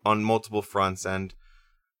on multiple fronts, and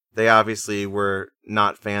they obviously were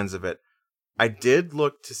not fans of it. I did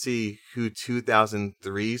look to see who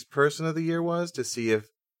 2003's person of the year was, to see if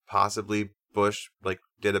possibly Bush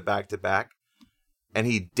did a back-to-back, and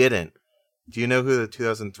he didn't. Do you know who the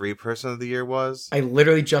 2003 person of the year was? I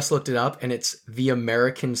literally just looked it up, and it's The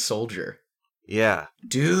American Soldier. Yeah.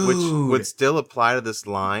 Dude. Which would still apply to this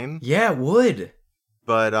line. Yeah, it would.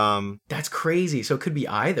 But, that's crazy. So it could be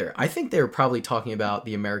either. I think they were probably talking about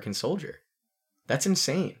The American Soldier. That's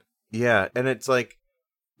insane. Yeah, and it's like,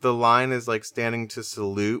 the line is like, standing to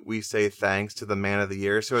salute, we say thanks to the man of the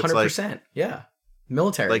year. So it's 100%. Yeah.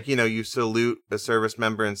 Military. You salute a service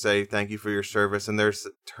member and say thank you for your service, and they're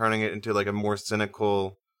turning it into a more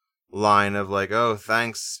cynical line of oh,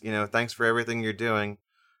 thanks, thanks for everything you're doing,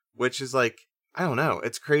 which is I don't know.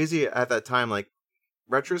 It's crazy at that time,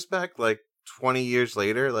 retrospect, 20 years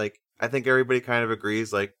later, I think everybody kind of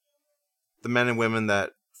agrees, the men and women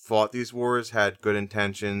that fought these wars had good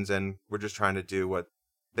intentions and were just trying to do what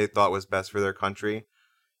they thought was best for their country.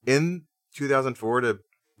 In 2004,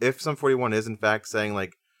 if Sum 41 is in fact saying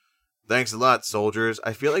thanks a lot, soldiers,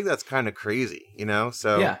 I feel like that's kind of crazy,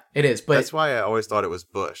 So yeah, it is. But that's why I always thought it was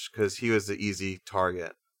Bush, because he was the easy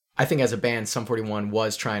target. I think as a band, Sum 41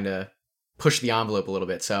 was trying to push the envelope a little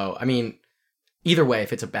bit. So, I mean, either way,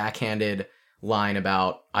 if it's a backhanded line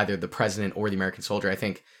about either the president or the American soldier, I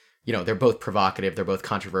think, they're both provocative, they're both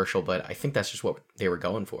controversial, but I think that's just what they were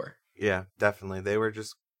going for. Yeah, definitely. They were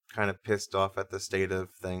just kind of pissed off at the state of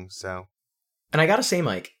things, so. And I gotta say,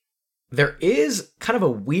 Mike, there is kind of a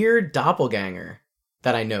weird doppelganger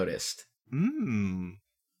that I noticed.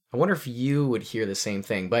 I wonder if you would hear the same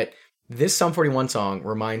thing, but this Sum 41 song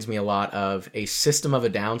reminds me a lot of a System of a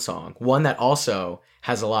Down song, one that also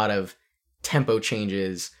has a lot of tempo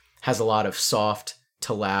changes, has a lot of soft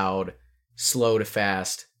to loud, slow to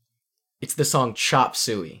fast. It's the song Chop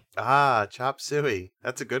Suey. Ah, Chop Suey.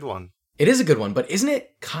 That's a good one. It is a good one, but isn't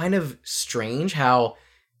it kind of strange how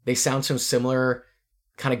they sound so similar,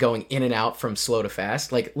 kind of going in and out from slow to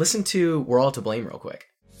fast? Like, listen to We're All to Blame real quick.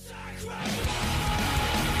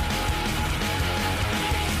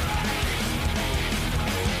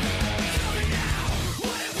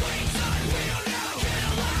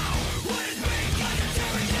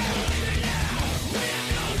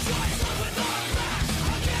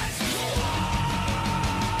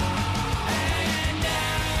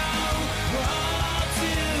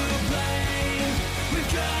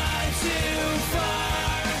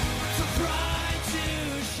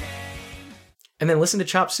 And then listen to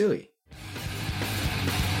Chop Suey.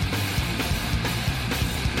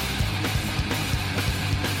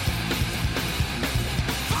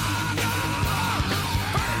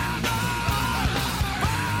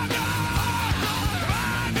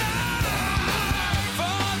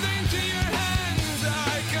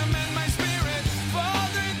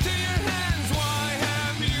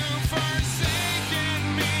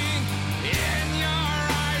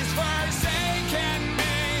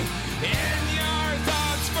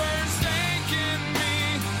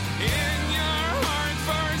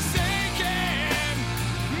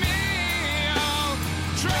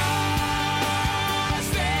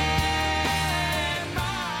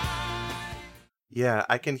 Yeah,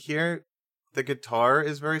 I can hear the guitar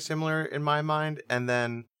is very similar in my mind, and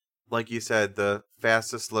then, like you said, the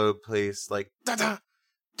fast to slow pace, like da-da,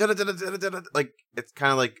 da-da, da-da, da-da, like it's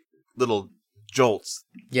kind of like little jolts.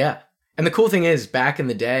 Yeah. And the cool thing is, back in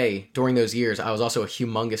the day, during those years, I was also a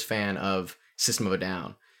humongous fan of System of a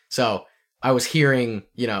Down. So I was hearing,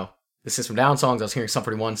 the System of a Down songs, I was hearing Sum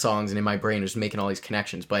 41 songs, and in my brain, I was making all these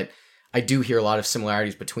connections. But I do hear a lot of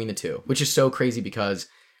similarities between the two, which is so crazy because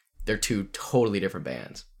they're two totally different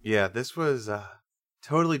bands. Yeah, this was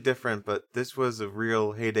totally different, but this was a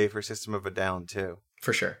real heyday for System of a Down, too.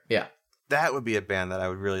 For sure, yeah. That would be a band that I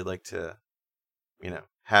would really like to,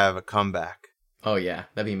 have a comeback. Oh, yeah,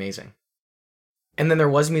 that'd be amazing. And then there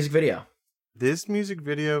was a music video. This music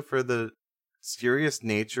video, for the serious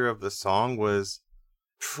nature of the song, was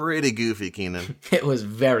pretty goofy, Keenan. It was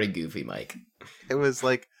very goofy, Mike. It was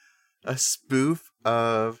like a spoof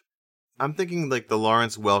of... I'm thinking like the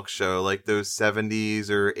Lawrence Welk show, like those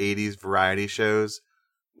 70s or 80s variety shows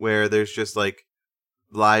where there's just like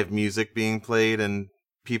live music being played and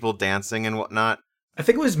people dancing and whatnot. I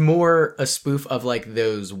think it was more a spoof of like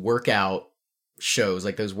those workout shows,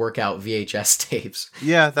 like those workout VHS tapes.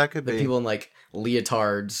 Yeah, that could the be. People in like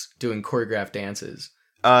leotards doing choreographed dances.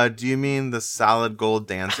 Do you mean the Solid Gold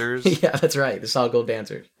Dancers? Yeah, that's right. The Solid Gold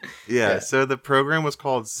Dancers. Yeah, so the program was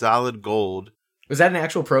called Solid Gold. Was that an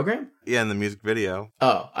actual program? Yeah, in the music video.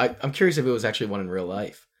 Oh, I'm curious if it was actually one in real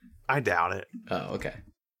life. I doubt it. Oh, okay.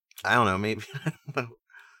 I don't know, maybe. I don't know.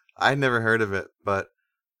 I'd never heard of it, but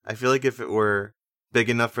I feel like if it were big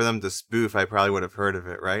enough for them to spoof, I probably would have heard of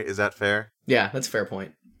it, right? Is that fair? Yeah, that's a fair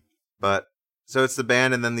point. But, so it's the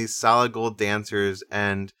band and then these Solid Gold Dancers,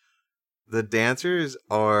 and the dancers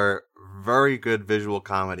are very good visual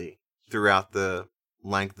comedy throughout the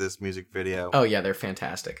length of this music video. Oh, yeah, they're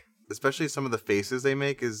fantastic. Especially some of the faces they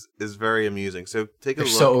make is very amusing. So take a look.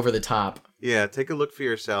 They're so over the top. Yeah, take a look for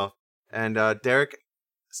yourself. And Derek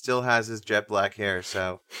still has his jet black hair,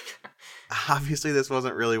 so obviously this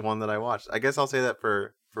wasn't really one that I watched. I guess I'll say that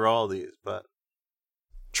for all of these, but...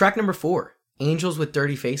 Track number 4, Angels with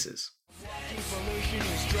Dirty Faces. Evolution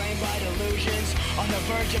was drained by delusions. On the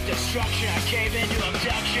verge of destruction, I cave into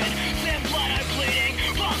abduction. Thin blood, I'm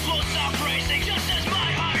bleeding. Pulse will stop racing just as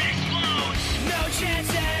my heart explodes. No chance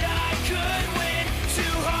that I could win.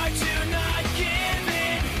 Too hard to not give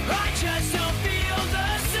in. I just don't feel the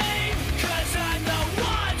same. Cause I'm the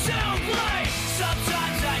one to blame.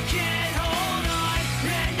 Sometimes I can't hold on.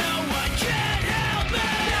 And no one can help me.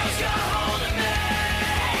 Now it's got a hold of me.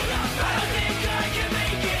 I don't think I can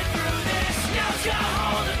make it through this. Now it's got a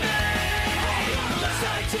hold of me. Less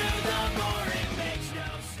I do, the more it makes no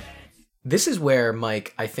sense. This is where,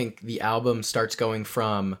 Mike, I think the album starts going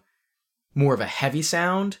from more of a heavy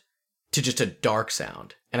sound to just a dark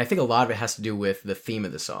sound. And I think a lot of it has to do with the theme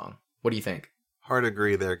of the song. What do you think? Hard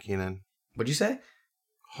agree there, Keenan. What'd you say?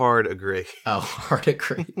 Hard agree. Oh, hard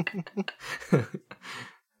agree.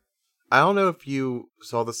 I don't know if you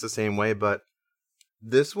saw this the same way, but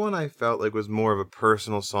this one I felt like was more of a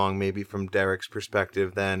personal song, maybe from Derek's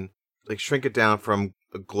perspective, than like shrink it down from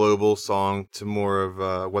a global song to more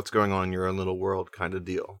of what's going on in your own little world kind of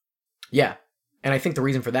deal. Yeah. And I think the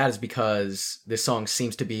reason for that is because this song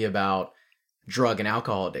seems to be about drug and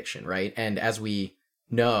alcohol addiction, right? And as we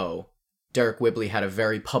know, Derek Whibley had a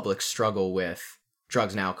very public struggle with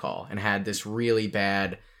drugs and alcohol and had this really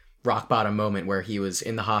bad rock bottom moment where he was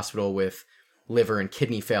in the hospital with liver and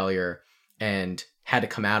kidney failure and had to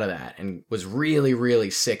come out of that and was really, really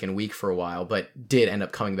sick and weak for a while, but did end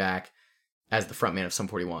up coming back as the frontman of Sum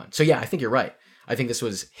 41. So yeah, I think you're right. I think this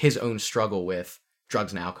was his own struggle with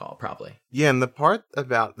drugs and alcohol, probably. Yeah, and the part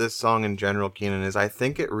about this song in general, Keenan, is I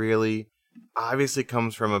think it really obviously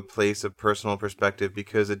comes from a place of personal perspective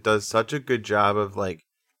because it does such a good job of like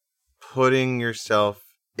putting yourself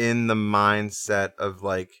in the mindset of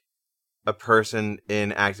like a person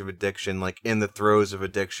in active addiction, like in the throes of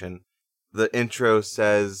addiction. The intro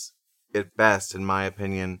says it best, in my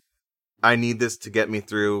opinion. I need this to get me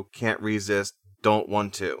through. Can't resist. Don't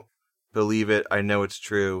want to. Believe it. I know it's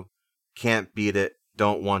true. Can't beat it.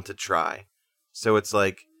 Don't want to try. So it's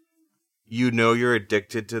like, you know you're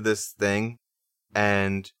addicted to this thing,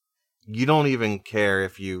 and you don't even care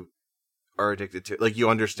if you are addicted to it. Like, you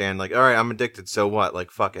understand, like, all right, I'm addicted, so what? Like,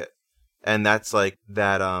 fuck it. And that's like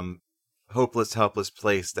that hopeless, helpless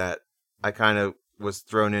place that I kind of was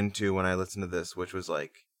thrown into when I listened to this, which was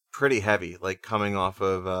like pretty heavy, like coming off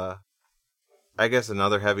of I guess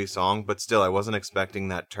another heavy song, but still I wasn't expecting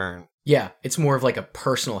that turn. Yeah, it's more of like a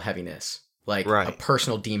personal heaviness, like Right. a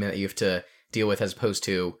personal demon that you have to deal with as opposed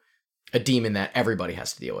to a demon that everybody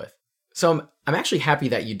has to deal with. So I'm actually happy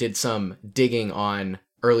that you did some digging on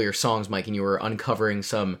earlier songs, Mike, and you were uncovering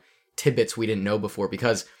some tidbits we didn't know before,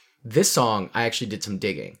 because this song, I actually did some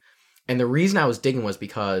digging. And the reason I was digging was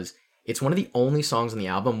because it's one of the only songs on the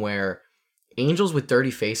album where Angels with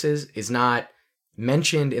Dirty Faces is not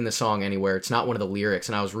mentioned in the song anywhere. It's not one of the lyrics,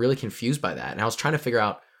 and I was really confused by that. And I was trying to figure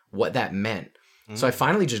out what that meant. So I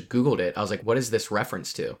finally just Googled it. I was like, what is this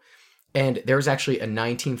reference to? And there was actually a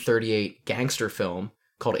 1938 gangster film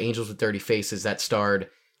called Angels with Dirty Faces that starred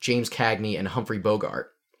James Cagney and Humphrey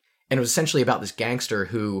Bogart. And it was essentially about this gangster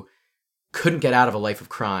who couldn't get out of a life of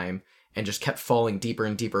crime and just kept falling deeper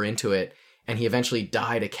and deeper into it. And he eventually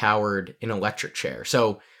died a coward in an electric chair.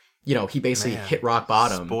 So, you know, he basically hit rock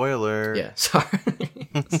bottom. Spoiler. Yeah, sorry.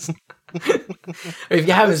 If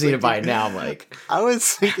you haven't seen it by now, Mike. I was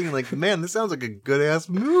thinking, like, man, this sounds like a good-ass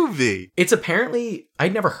movie. It's apparently,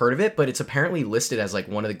 I'd never heard of it, but it's apparently listed as like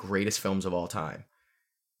one of the greatest films of all time,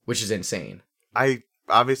 which is insane. I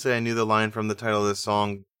knew the line from the title of this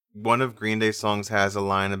song. One of Green Day's songs has a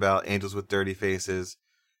line about angels with dirty faces,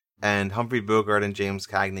 and Humphrey Bogart and James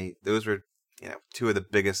Cagney, those were, you know, two of the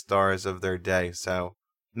biggest stars of their day, so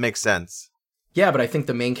it makes sense. Yeah, but I think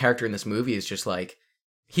the main character in this movie is just like,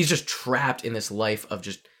 he's just trapped in this life of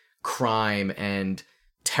just crime and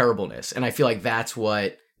terribleness. And I feel like that's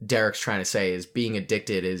what Derek's trying to say, is being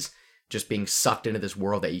addicted is just being sucked into this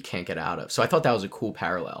world that you can't get out of. So I thought that was a cool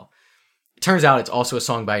parallel. It turns out it's also a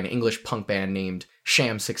song by an English punk band named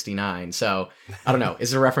Sham 69. So I don't know.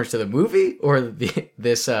 Is it a reference to the movie or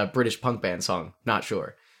this British punk band song? Not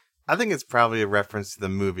sure. I think it's probably a reference to the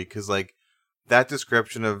movie, because, like, that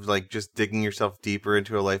description of, like, just digging yourself deeper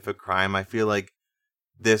into a life of crime, I feel like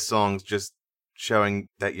this song's just showing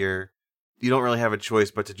that you don't really have a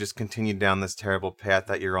choice but to just continue down this terrible path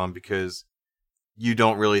that you're on, because you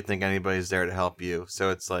don't really think anybody's there to help you.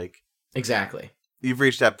 So it's like, Exactly. you've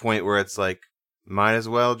reached that point where it's like, might as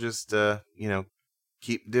well just,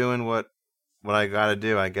 keep doing what I gotta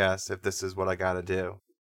do, I guess, if this is what I gotta do.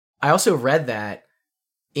 I also read that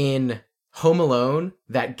in Home Alone,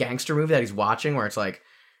 that gangster movie that he's watching where it's like,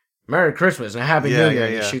 Merry Christmas and a Happy New Year,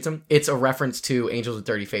 and he shoots him. It's a reference to Angels with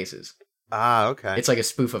Dirty Faces. Ah, okay. It's like a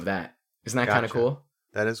spoof of that. Isn't that kind of cool?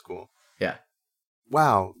 That is cool. Yeah.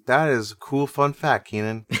 Wow, that is a cool fun fact,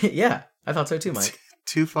 Keenan. Yeah, I thought so too, Mike.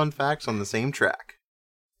 2 fun facts on the same track.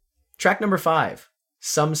 Track number 5,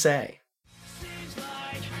 Some Say. Seems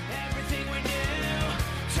like everything we knew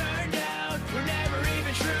turned out were never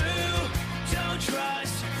even true. Don't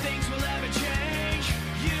trust things will ever change.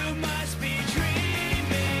 You must be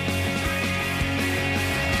dreaming.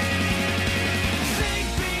 Think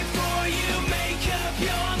before you make up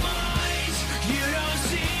your mind. You don't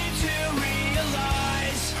seem to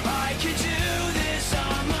realize I could do this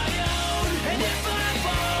on my own. And if I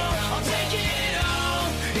fall, I'll take it all.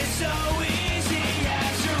 It's so easy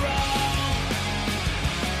after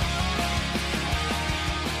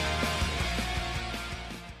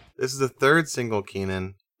This is the third single,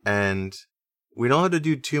 Keenan, and we don't have to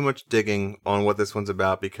do too much digging on what this one's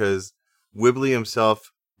about because Wibbly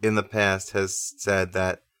himself in the past has said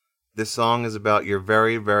that this song is about your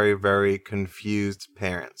very, very, very confused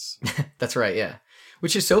parents. That's right, yeah.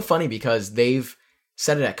 Which is so funny because they've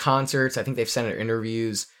said it at concerts. I think they've said it in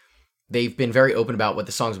interviews. They've been very open about what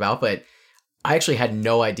the song's about, but I actually had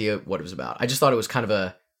no idea what it was about. I just thought it was kind of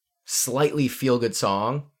a slightly feel-good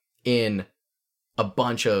song in a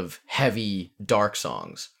bunch of heavy, dark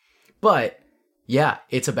songs. But, yeah,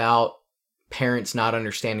 it's about parents not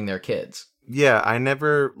understanding their kids. Yeah, I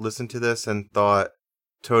never listened to this and thought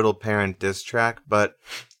total parent diss track, but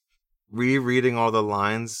rereading all the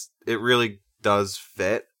lines, it really does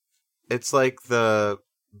fit. It's like the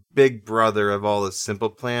big brother of all the Simple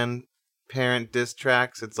Plan parent diss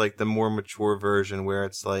tracks. It's like the more mature version where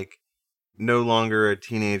it's like no longer a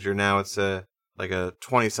teenager, now it's a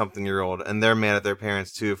 20-something-year-old, and they're mad at their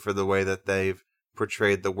parents too for the way that they've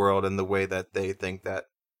portrayed the world and the way that they think that,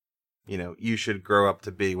 you know, you should grow up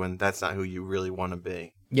to be when that's not who you really want to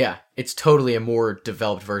be. Yeah, it's totally a more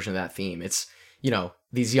developed version of that theme. It's, you know,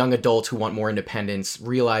 these young adults who want more independence,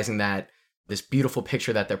 realizing that this beautiful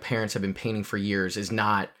picture that their parents have been painting for years is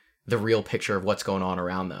not the real picture of what's going on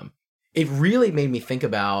around them. It really made me think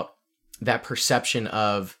about that perception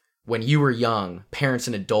of when you were young, parents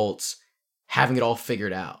and adults having it all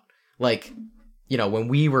figured out. Like, you know, when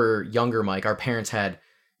we were younger, Mike, our parents had,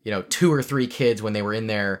 you know, 2 or 3 kids when they were in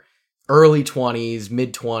their early 20s,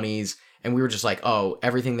 mid 20s, and we were just like, oh,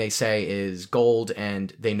 everything they say is gold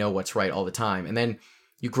and they know what's right all the time. And then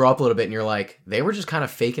you grow up a little bit and you're like, they were just kind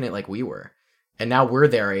of faking it like we were. And now we're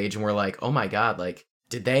their age and we're like, oh my God, like,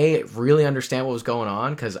 did they really understand what was going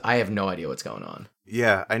on? Because I have no idea what's going on.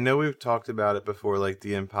 Yeah, I know we've talked about it before, like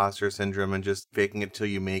the imposter syndrome and just faking it till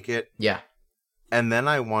you make it. Yeah. And then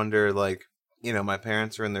I wonder, like, you know, my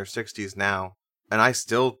parents are in their 60s now, and I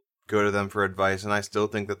still go to them for advice, and I still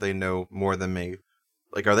think that they know more than me.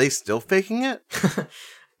 Like, are they still faking it?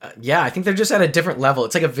 Yeah, I think they're just at a different level.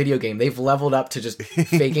 It's like a video game. They've leveled up to just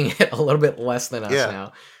faking it a little bit less than us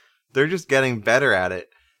now. They're just getting better at it.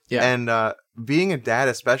 Yeah. And being a dad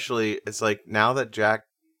especially, it's like now that Jack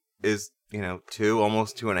is, you know, 2,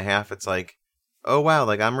 almost 2.5, it's like, oh wow,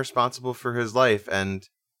 like I'm responsible for his life and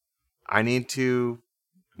I need to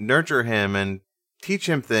nurture him and teach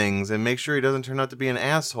him things and make sure he doesn't turn out to be an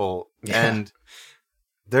asshole. Yeah. And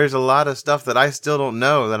there's a lot of stuff that I still don't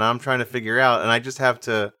know that I'm trying to figure out, and I just have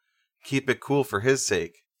to keep it cool for his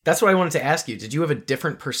sake. That's what I wanted to ask you. Did you have a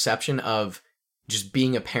different perception of just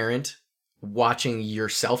being a parent, watching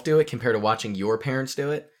yourself do it compared to watching your parents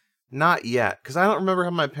do it? Not yet, because I don't remember how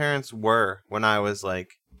my parents were when I was like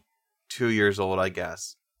 2 years old, I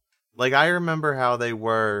guess. Like, I remember how they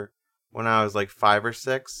were when I was like 5 or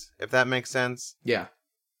 6, if that makes sense. Yeah.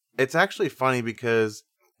 It's actually funny because,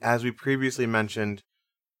 as we previously mentioned,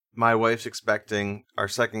 my wife's expecting our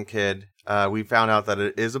second kid. We found out that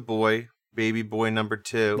it is a boy, baby boy number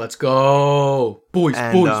 2. Let's go. Boys,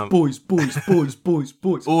 And, boys.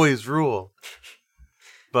 Boys rule.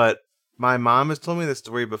 But my mom has told me this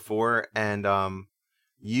story before, and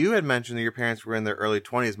you had mentioned that your parents were in their early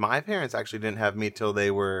 20s. My parents actually didn't have me till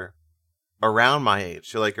they were around my age,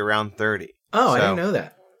 so like around 30. Oh, So, I didn't know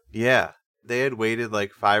that. Yeah. They had waited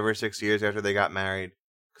like 5 or 6 years after they got married.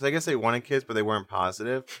 Because I guess they wanted kids, but they weren't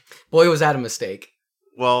positive. Boy, was that a mistake.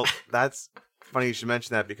 Well, that's funny you should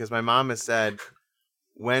mention that, because my mom has said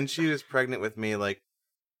when she was pregnant with me, like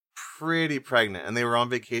pretty pregnant, and they were on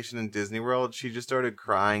vacation in Disney World, she just started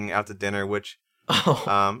crying out to dinner, which, you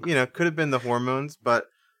know, could have been the hormones, but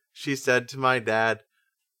she said to my dad,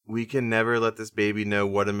 we can never let this baby know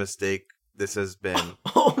what a mistake this has been.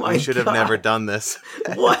 Oh my God. We should have never done this.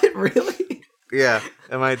 What? Really? Yeah.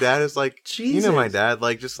 And my dad is like, Jesus. you know my dad,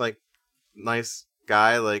 like, just like, nice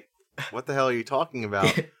guy, like, what the hell are you talking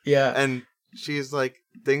about? Yeah. And she's like,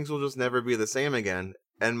 things will just never be the same again.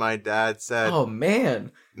 And my dad said, Oh,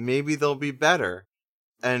 man. maybe they'll be better.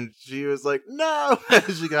 And she was like, no!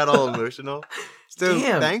 She got all emotional. So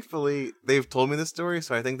Damn. thankfully, they've told me the story,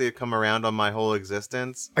 so I think they've come around on my whole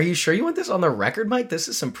existence. Are you sure you want this on the record, Mike? This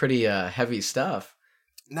is some pretty heavy stuff.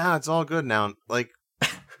 No, it's all good now. Like,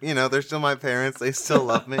 you know, they're still my parents. They still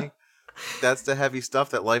love me. That's the heavy stuff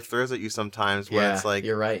that life throws at you sometimes, where it's like,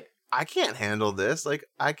 you're right. I can't handle this. Like,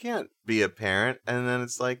 I can't be a parent. And then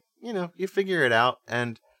it's like, you know, you figure it out.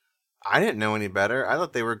 And I didn't know any better. I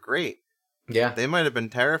thought they were great. Yeah. They might have been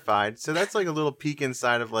terrified. So that's like a little peek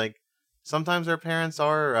inside of like, sometimes our parents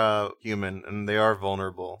are human and they are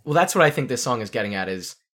vulnerable. Well, that's what I think this song is getting at,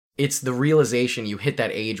 is it's the realization you hit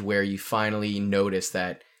that age where you finally notice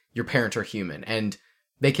that your parents are human. And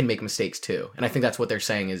they can make mistakes too. And I think that's what they're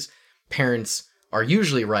saying is parents are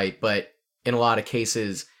usually right, but in a lot of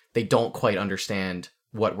cases, they don't quite understand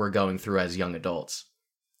what we're going through as young adults.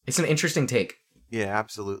 It's an interesting take. Yeah,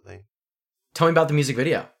 absolutely. Tell me about the music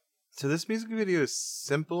video. So this music video is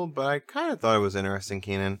simple, but I kind of thought it was interesting,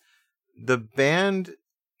 Keenan. The band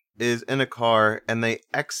is in a car, and they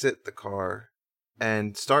exit the car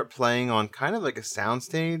and start playing on kind of like a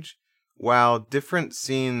soundstage while different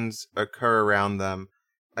scenes occur around them.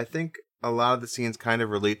 I think a lot of the scenes kind of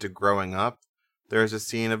relate to growing up. There's a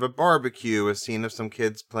scene of a barbecue, a scene of some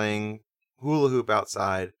kids playing hula hoop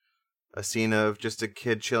outside, a scene of just a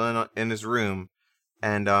kid chilling in his room.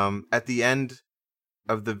 And at the end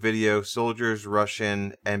of the video, soldiers rush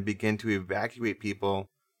in and begin to evacuate people,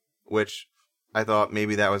 which I thought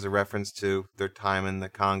maybe that was a reference to their time in the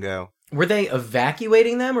Congo. Were they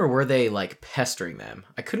evacuating them or were they like pestering them?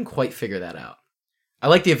 I couldn't quite figure that out. I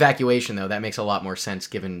like the evacuation though. That makes a lot more sense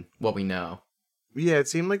given what we know. Yeah, it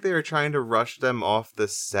seemed like they were trying to rush them off the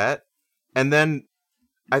set. And then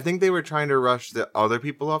I think they were trying to rush the other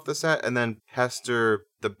people off the set and then pester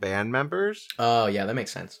the band members. Oh, yeah, that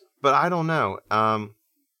makes sense. But I don't know. Oh,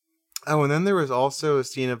 and then there was also a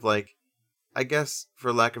scene of like, I guess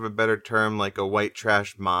for lack of a better term, like a white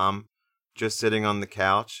trash mom just sitting on the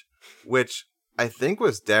couch, which I think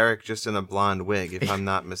was Derek just in a blonde wig, if I'm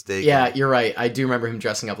not mistaken. Yeah, you're right. I do remember him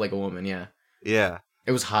dressing up like a woman, yeah. Yeah.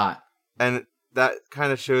 It was hot. And that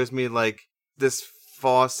kind of shows me like this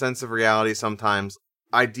false sense of reality sometimes.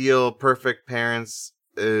 Ideal, perfect parents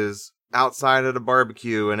is outside at a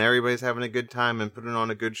barbecue and everybody's having a good time and putting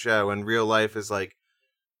on a good show. And real life is like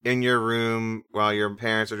in your room while your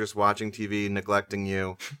parents are just watching TV, neglecting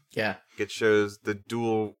you. Yeah. It shows the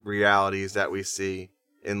dual realities that we see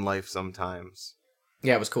in life sometimes.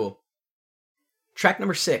 Yeah, it was cool. Track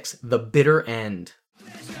number 6, The Bitter End.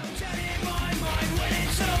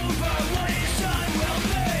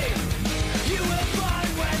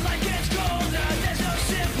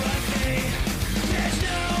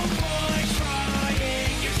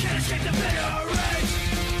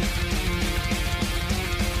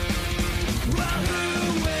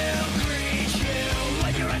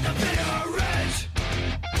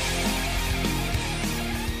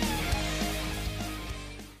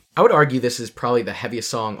 I would argue this is probably the heaviest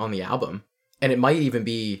song on the album, and it might even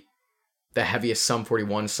be the heaviest Sum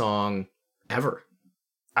 41 song ever.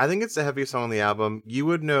 I think it's the heaviest song on the album. You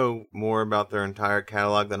would know more about their entire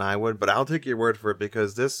catalog than I would, but I'll take your word for it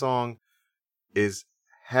because this song is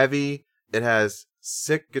heavy. It has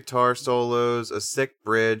sick guitar solos, a sick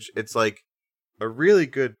bridge. It's like a really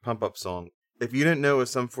good pump-up song. If you didn't know it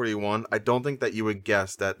was Sum 41, I don't think that you would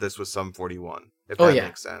guess that this was Sum 41, if that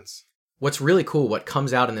makes sense. What's really cool, what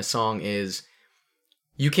comes out in this song is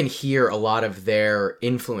you can hear a lot of their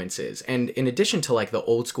influences. And in addition to like the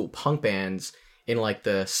old school punk bands in like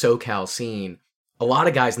the SoCal scene, a lot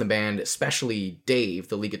of guys in the band, especially Dave,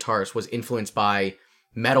 the lead guitarist, was influenced by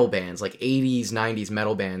metal bands, like 80s, 90s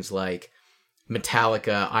metal bands like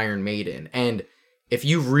Metallica, Iron Maiden. And if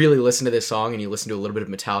you really listen to this song and you listen to a little bit of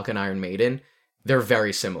Metallica and Iron Maiden, they're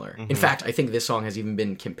very similar. Mm-hmm. In fact, I think this song has even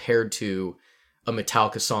been compared to a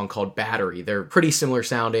Metallica song called Battery. They're pretty similar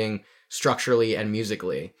sounding structurally and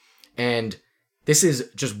musically. And this is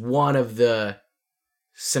just one of the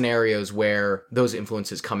scenarios where those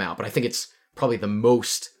influences come out. But I think it's probably the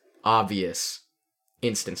most obvious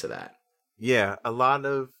instance of that. Yeah, a lot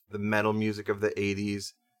of the metal music of the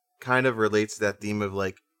 80s kind of relates to that theme of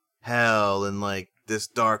like hell and like this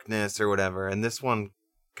darkness or whatever. And this one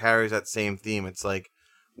carries that same theme. It's like,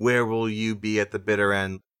 where will you be at the bitter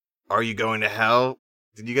end? Are you going to hell?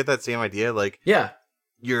 Did you get that same idea? Like, yeah,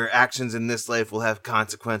 your actions in this life will have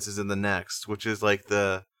consequences in the next, which is like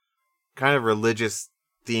the kind of religious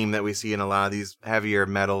theme that we see in a lot of these heavier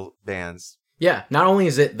metal bands. Yeah, not only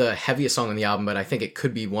is it the heaviest song on the album, but I think it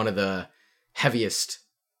could be one of the heaviest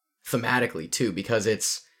thematically too, because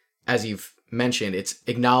it's, as you've mentioned, it's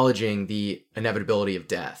acknowledging the inevitability of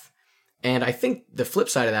death. And I think the flip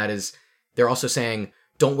side of that is they're also saying,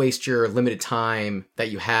 don't waste your limited time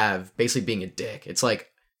that you have basically being a dick. It's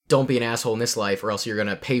like, don't be an asshole in this life or else you're going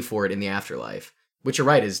to pay for it in the afterlife. Which you're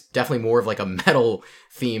right, is definitely more of like a metal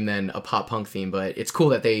theme than a pop punk theme, but it's cool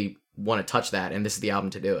that they want to touch that, and this is the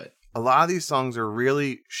album to do it. A lot of these songs are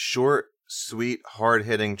really short, sweet,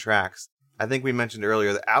 hard-hitting tracks. I think we mentioned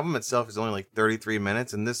earlier, the album itself is only like 33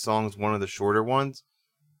 minutes, and this song's one of the shorter ones.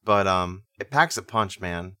 But it packs a punch,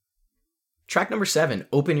 man. Track number 7,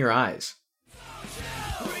 Open Your Eyes.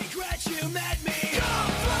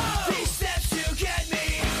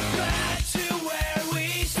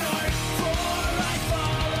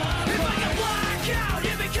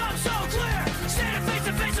 Face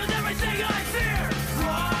to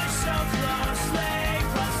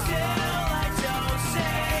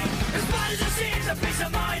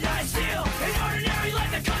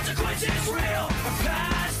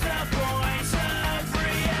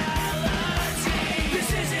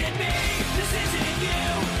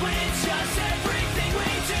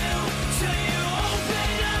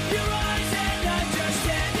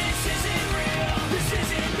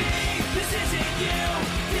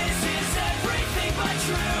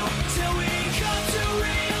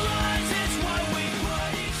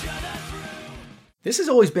This has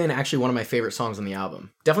always been actually one of my favorite songs on the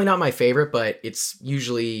album. Definitely not my favorite, but it's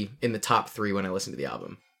usually in the top 3 when I listen to the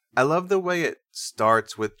album. I love the way it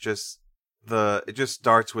starts with it just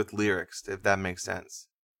starts with lyrics, if that makes sense.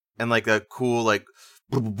 And like a cool, like,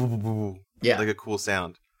 Yeah. like a cool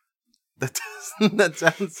sound. That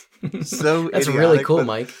sounds so That's idiotic, really cool, but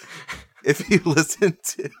Mike. If you listen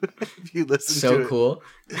to So cool.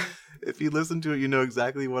 If you listen to it, you know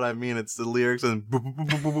exactly what I mean. It's the lyrics and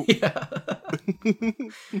Yeah. I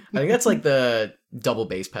think that's like the double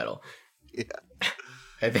bass pedal. yeah.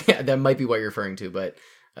 I think that might be what you're referring to, but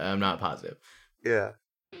I'm not positive. Yeah.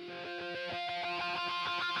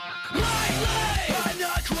 I'm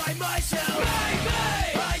not quite myself.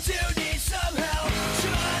 I do need some help.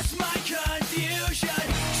 Trust my confusion.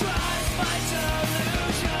 Trust my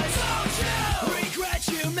delusion. Don't you regret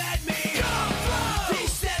you met me? Go through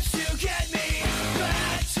these steps to get me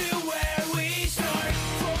back to where we start.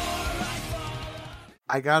 Before I fall.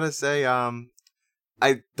 I gotta say,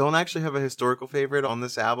 I don't actually have a historical favorite on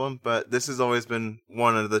this album, but this has always been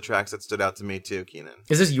one of the tracks that stood out to me too, Keenan.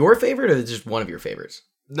 Is this your favorite or is it just one of your favorites?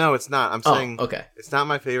 No, it's not. I'm Oh, saying okay. it's not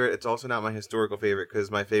my favorite. It's also not my historical favorite because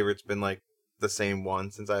my favorite's been like the same one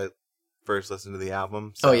since I first listened to the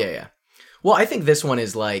album. So. Oh, yeah. Well, I think this one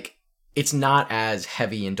is like, it's not as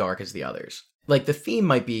heavy and dark as the others. Like, the theme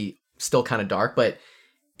might be still kind of dark, but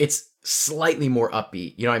it's slightly more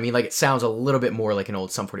upbeat. You know what I mean? Like, it sounds a little bit more like an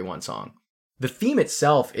old Sum 41 song. The theme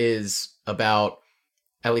itself is about,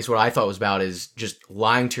 at least what I thought was about, is just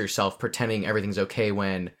lying to yourself, pretending everything's okay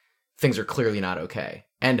when things are clearly not okay.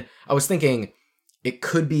 And I was thinking it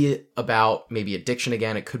could be about maybe addiction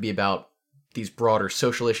again. It could be about these broader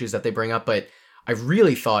social issues that they bring up, but I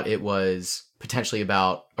really thought it was potentially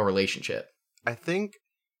about a relationship. I think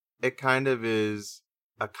it kind of is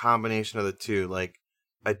a combination of the two, like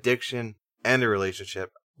addiction and a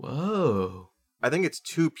relationship. Whoa. I think it's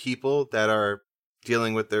two people that are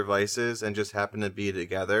dealing with their vices and just happen to be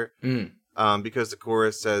together. Because the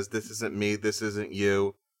chorus says, "This isn't me, this isn't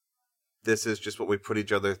you. This is just what we put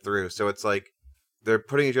each other through." So it's like they're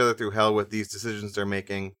putting each other through hell with these decisions they're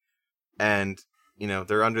making, and you know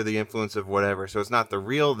they're under the influence of whatever. So it's not the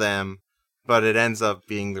real them, but it ends up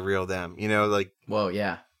being the real them. You know, like Whoa,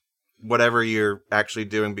 yeah. whatever you're actually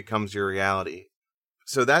doing becomes your reality.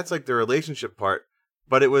 So that's like the relationship part.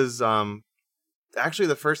 But it was actually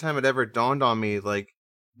the first time it ever dawned on me, like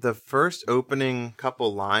the first opening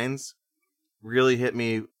couple lines really hit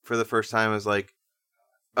me for the first time as like,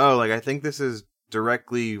 oh, like I think this is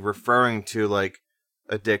directly referring to like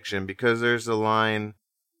addiction, because there's a line,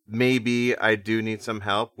 "Maybe I do need some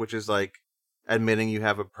help," which is like admitting you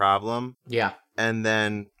have a problem. Yeah. And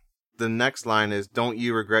then the next line is, "Don't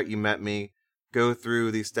you regret you met me? Go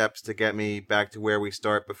through these steps to get me back to where we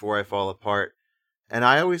start before I fall apart." And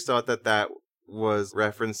I always thought that that was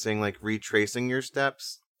referencing like retracing your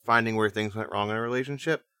steps, finding where things went wrong in a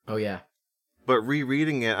relationship. Oh, yeah. But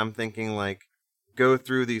rereading it, I'm thinking like, go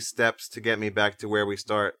through these steps to get me back to where we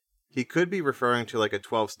start. He could be referring to like a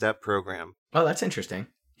 12-step program. Oh, that's interesting.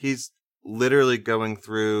 He's literally going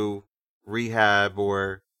through rehab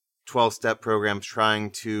or 12-step programs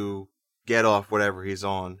trying to get off whatever he's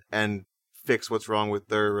on and fix what's wrong with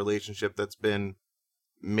their relationship that's been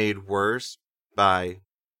made worse by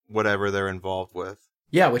whatever they're involved with.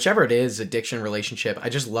 Yeah, whichever it is, addiction, relationship, I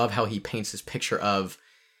just love how he paints this picture of,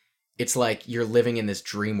 it's like you're living in this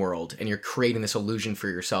dream world and you're creating this illusion for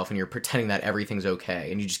yourself and you're pretending that everything's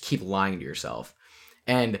okay and you just keep lying to yourself.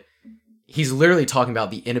 And he's literally talking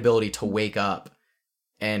about the inability to wake up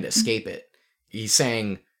and escape it. He's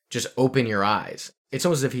saying, just open your eyes. It's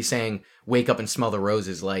almost as if he's saying, wake up and smell the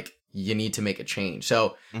roses, like you need to make a change.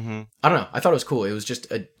 So, I don't know. I thought it was cool. It was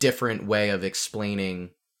just a different way of explaining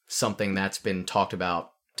something that's been talked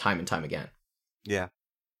about time and time again. Yeah.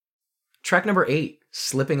 Track number 8,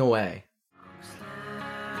 Slipping Away.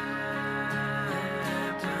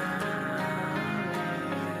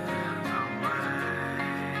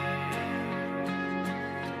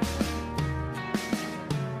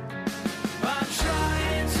 I'm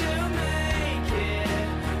trying to make it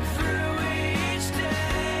through each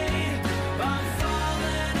day. I'm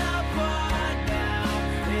falling apart now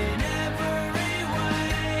in every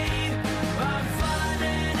way. I'm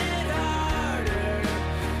finding it harder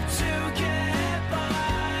to get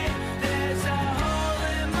by. There's a hole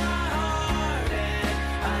in my heart and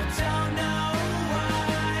I don't know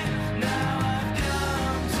why. Now I've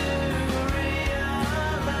come to realize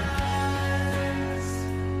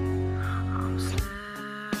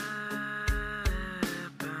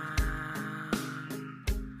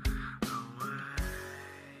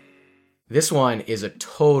This one is a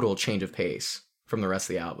total change of pace from the rest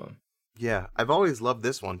of the album. Yeah, I've always loved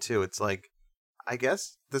this one too. It's like, I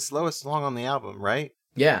guess, the slowest song on the album, right?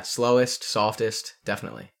 Yeah, slowest, softest,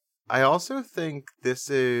 definitely. I also think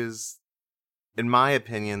this is, in my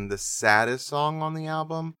opinion, the saddest song on the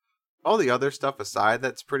album. All the other stuff aside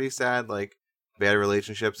that's pretty sad, like bad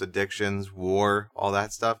relationships, addictions, war, all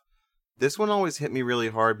that stuff. This one always hit me really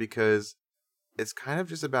hard because it's kind of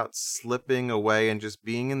just about slipping away and just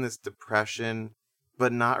being in this depression,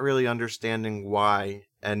 but not really understanding why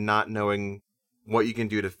and not knowing what you can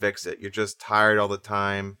do to fix it. You're just tired all the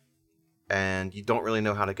time and you don't really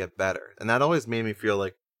know how to get better. And that always made me feel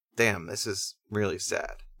like, damn, this is really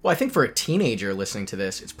sad. Well, I think for a teenager listening to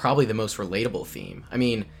this, it's probably the most relatable theme. I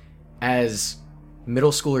mean, as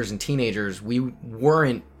middle schoolers and teenagers, we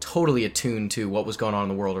weren't totally attuned to what was going on in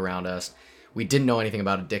the world around us. We didn't know anything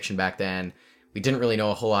about addiction back then. We didn't really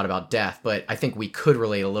know a whole lot about death, but I think we could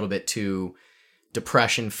relate a little bit to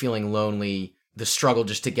depression, feeling lonely, the struggle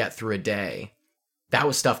just to get through a day. That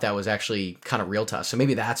was stuff that was actually kind of real to us. So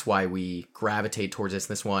maybe that's why we gravitate towards this.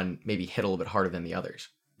 This one maybe hit a little bit harder than the others.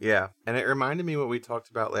 Yeah, and it reminded me what we talked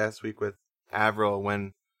about last week with Avril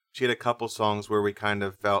when she had a couple songs where we kind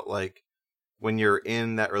of felt like when you're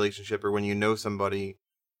in that relationship or when you know somebody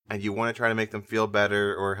and you want to try to make them feel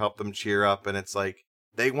better or help them cheer up, and it's like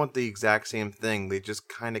they want the exact same thing. They just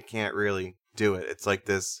kind of can't really do it. It's like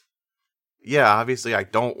this, yeah, obviously I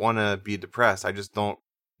don't want to be depressed. I just don't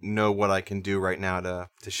know what I can do right now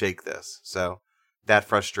to shake this. So that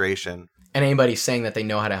frustration. And anybody saying that they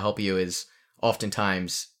know how to help you is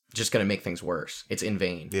oftentimes just going to make things worse. It's in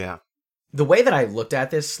vain. Yeah. The way that I looked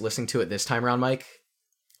at this, listening to it this time around, Mike,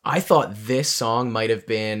 I thought this song might have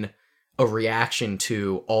been a reaction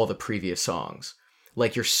to all the previous songs.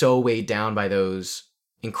 Like, you're so weighed down by those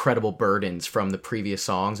incredible burdens from the previous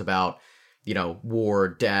songs about, you know, war,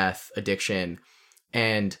 death, addiction.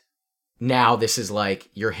 And now this is like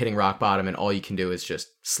you're hitting rock bottom and all you can do is just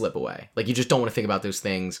slip away. Like, you just don't want to think about those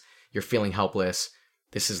things. You're feeling helpless.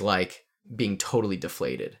 This is like being totally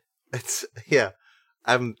deflated. It's, yeah.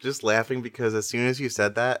 I'm just laughing because as soon as you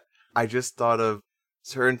said that, I just thought of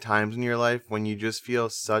certain times in your life when you just feel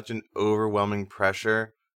such an overwhelming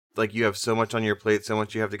pressure. Like, you have so much on your plate, so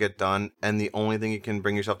much you have to get done, and the only thing you can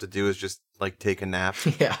bring yourself to do is just, like, take a nap.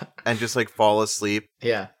 Yeah. And just, like, fall asleep.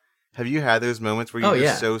 Yeah. Have you had those moments where you're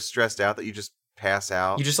just so stressed out that you just pass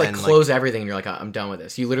out? You just, like, close everything and you're like, I'm done with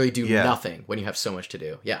this. You literally do nothing when you have so much to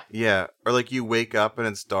do. Yeah. Yeah. Or, like, you wake up and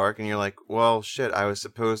it's dark and you're like, well, shit, I was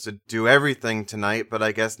supposed to do everything tonight, but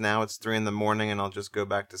I guess now it's 3 a.m. and I'll just go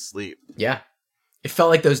back to sleep. Yeah. It felt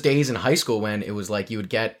like those days in high school when it was like you would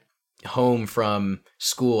get home from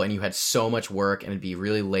school and you had so much work and it'd be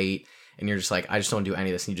really late and you're just like, I just don't do any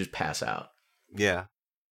of this, and you just pass out. Yeah.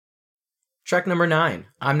 Track number 9,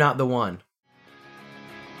 I'm Not the One.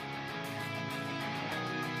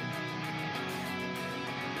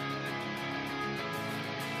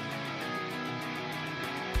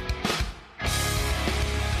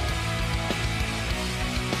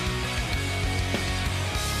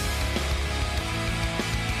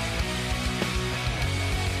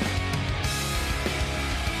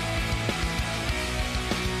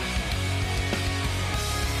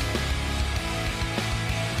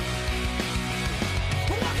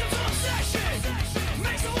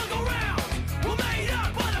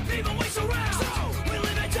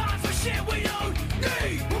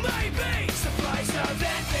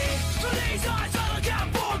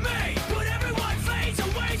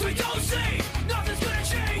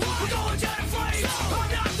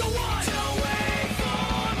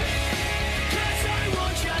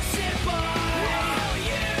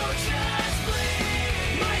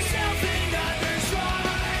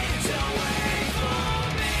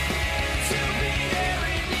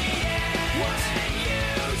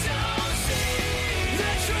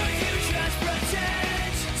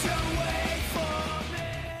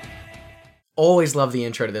 Always love the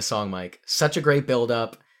intro to this song, Mike. Such a great build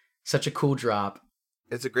up, such a cool drop.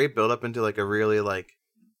 It's a great build up into like a really like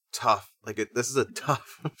tough, this is a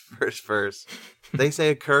tough first verse. They say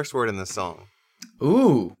a curse word in the song.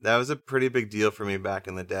 Ooh. That was a pretty big deal for me back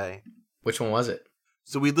in the day. Which one was it?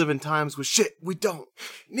 So we live in times with shit we don't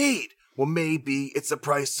need. Well, maybe it's the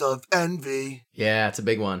price of envy. Yeah, it's a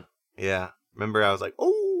big one. Yeah. Remember, I was like,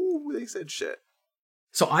 oh, they said shit.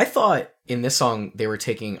 So I thought in this song they were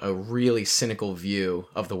taking a really cynical view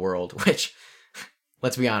of the world, which,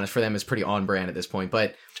 let's be honest, for them is pretty on brand at this point.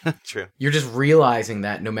 But True. You're just realizing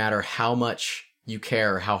that no matter how much you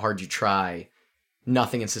care, how hard you try,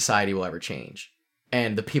 nothing in society will ever change.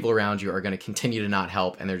 And the people around you are going to continue to not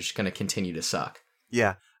help, and they're just going to continue to suck.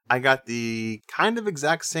 Yeah. I got the kind of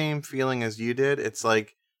exact same feeling as you did. It's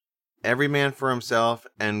like every man for himself,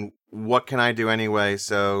 and what can I do anyway?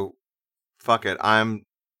 So fuck it. I'm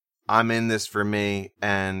in this for me,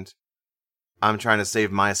 and I'm trying to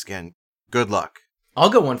save my skin. Good luck. I'll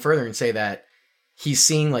go one further and say that he's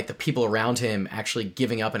seeing like the people around him actually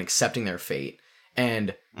giving up and accepting their fate.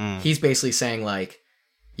 And he's basically saying like,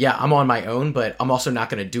 yeah, I'm on my own, but I'm also not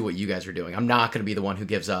going to do what you guys are doing. I'm not going to be the one who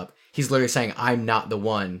gives up. He's literally saying, I'm not the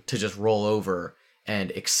one to just roll over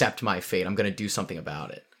and accept my fate. I'm going to do something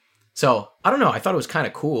about it. So, I don't know. I thought it was kind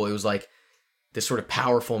of cool. It was like this sort of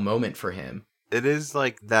powerful moment for him. It is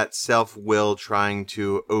like that self-will trying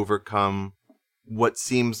to overcome what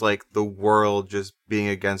seems like the world just being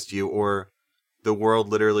against you, or the world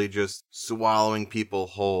literally just swallowing people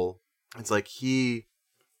whole. It's like he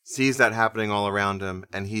sees that happening all around him,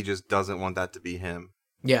 and he just doesn't want that to be him.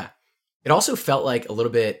 Yeah. It also felt like a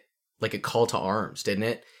little bit like a call to arms, didn't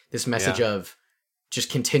it? This message of just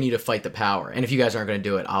continue to fight the power. And if you guys aren't going to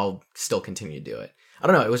do it, I'll still continue to do it. I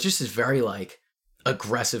don't know. It was just this very like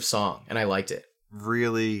aggressive song, and I liked it.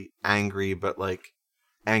 Really angry, but like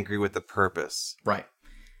angry with a purpose. Right.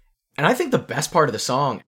 And I think the best part of the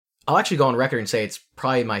song, I'll actually go on record and say it's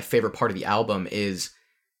probably my favorite part of the album, is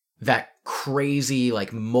that crazy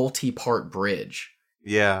like multi-part bridge.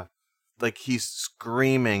 Yeah. Like he's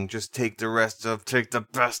screaming, just take the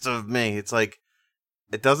best of me. It's like,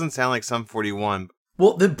 it doesn't sound like Sum 41.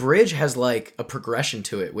 Well, the bridge has like a progression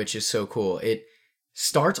to it, which is so cool. It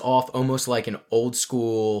starts off almost like an old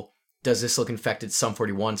school Does This Look Infected Sum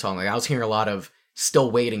 41 song. Like I was hearing a lot of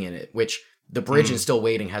Still Waiting in it, which the bridge in Still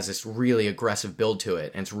Waiting has this really aggressive build to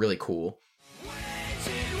it, and it's really cool.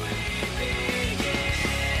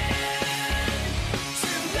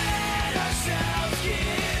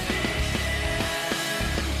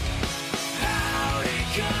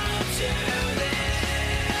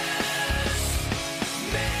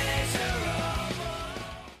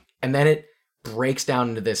 And then it breaks down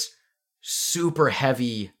into this super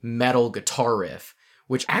heavy metal guitar riff,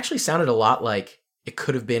 which actually sounded a lot like it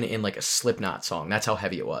could have been in like a Slipknot song. That's how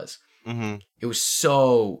heavy it was. Mm-hmm. It was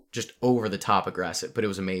so just over the top aggressive, but it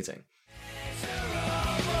was amazing.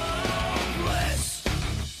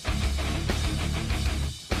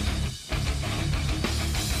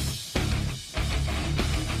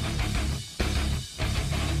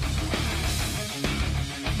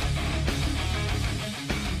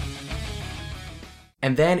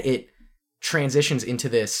 And then it transitions into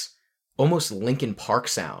this almost Linkin Park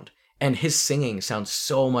sound. And his singing sounds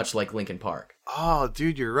so much like Linkin Park. Oh,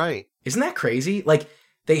 dude, you're right. Isn't that crazy? Like,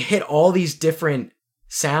 they hit all these different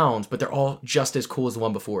sounds, but they're all just as cool as the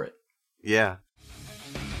one before it. Yeah.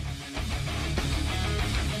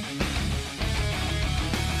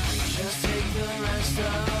 Just take the rest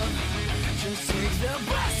of, just take the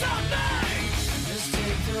best of me. Just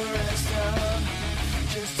take the rest of,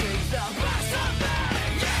 just take the best of me.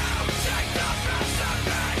 You take the best of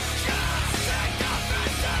me. Just take the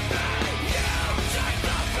best of me. You take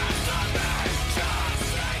the best of me.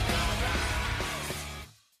 Just take the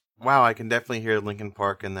best. Wow, I can definitely hear Linkin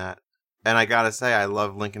Park in that. And I gotta say, I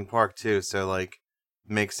love Linkin Park too, so like,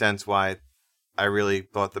 makes sense why I really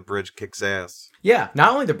thought the bridge kicks ass. Yeah,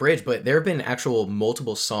 not only the bridge, but there have been actual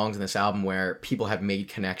multiple songs in this album where people have made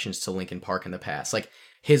connections to Linkin Park in the past. Like,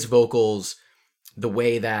 his vocals, the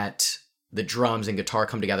way that the drums and guitar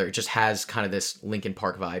come together, it just has kind of this Linkin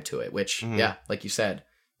Park vibe to it, which, yeah, like you said,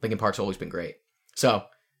 Linkin Park's always been great. So,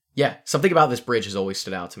 yeah, something about this bridge has always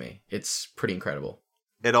stood out to me. It's pretty incredible.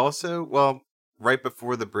 It also, well, right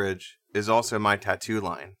before the bridge is also my tattoo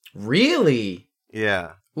line. Really?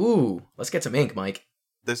 Yeah. Ooh, let's get some ink, Mike.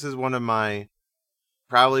 This is one of my,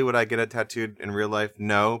 probably would I get it tattooed in real life?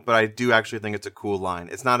 No, but I do actually think it's a cool line.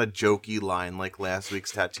 It's not a jokey line like last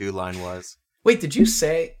week's tattoo line was. Wait, did you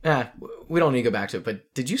say... we don't need to go back to it,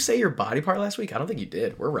 but did you say your body part last week? I don't think you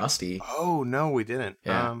did. We're rusty. Oh, no, we didn't.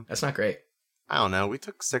 Yeah, that's not great. I don't know. We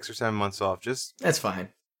took 6 or 7 months off, just That's fine.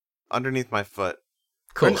 underneath my foot.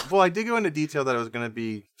 Cool. Well, I did go into detail that it was going to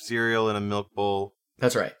be cereal in a milk bowl.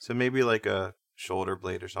 That's right. So maybe like a shoulder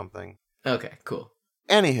blade or something. Okay, cool.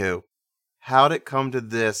 Anywho, how'd it come to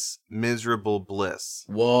this miserable bliss?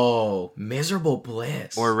 Whoa, miserable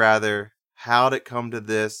bliss. Or rather, how'd it come to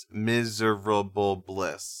this miserable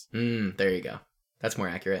bliss? There you go. That's more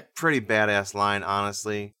accurate. Pretty badass line,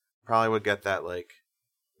 honestly. Probably would get that like,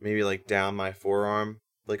 maybe like down my forearm,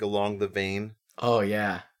 like along the vein. Oh,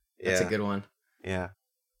 yeah. That's Yeah. a good one. Yeah.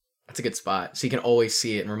 That's a good spot. So you can always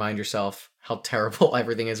see it and remind yourself how terrible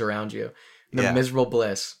everything is around you. The Yeah. miserable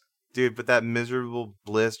bliss. Dude, but that miserable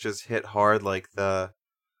bliss just hit hard, like the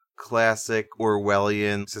classic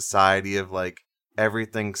Orwellian society of like,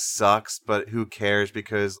 everything sucks, but who cares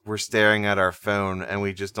because we're staring at our phone and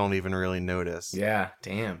we just don't even really notice. Yeah,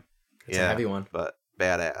 damn. It's a heavy one. But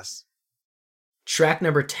badass. Track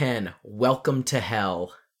number 10, Welcome to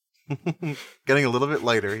Hell. Getting a little bit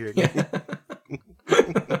lighter here. Yeah.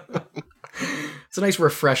 It's a nice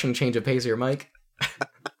refreshing change of pace here, Mike.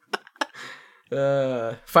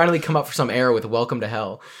 Finally come up for some air with Welcome to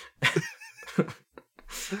Hell.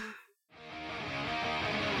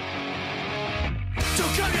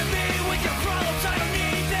 Don't come to me with your problems, I don't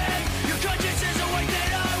need them. Your conscience is a weight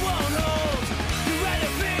that I won't hold. You'd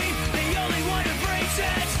rather be the only one who brings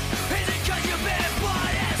it. Is it 'cause you've been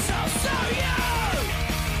blind and so young?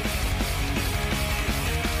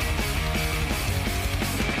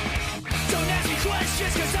 Don't ask me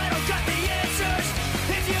questions 'cause I don't got the answers.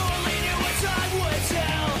 If you only knew what time would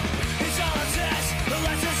tell. It's all a test, the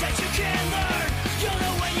lessons that you can learn. You'll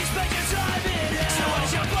know when you spend your time in hell. So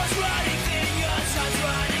as your bus riding thing, your time's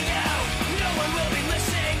running out. No one will be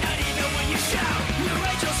listening, not even when you shout. Your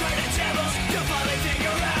angels turn to devils, you'll finally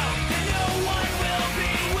figure out. And no one will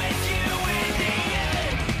be with you in the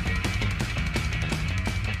end.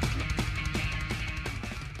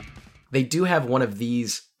 They do have one of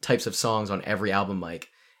these types of songs on every album, Mike,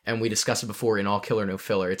 and we discussed it before in All Killer No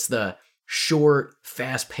Filler. It's the short,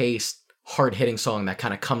 fast-paced, hard-hitting song that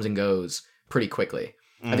kind of comes and goes pretty quickly.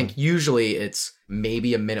 I think usually it's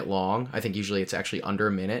maybe a minute long. I think usually it's actually under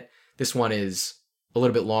a minute. This one is a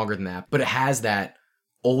little bit longer than that, but it has that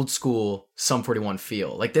old school Sum 41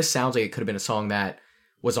 feel. Like, this sounds like it could have been a song that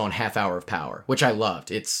was on Half Hour of Power, which I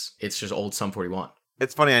loved. It's just old Sum 41.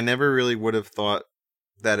 It's funny, I never really would have thought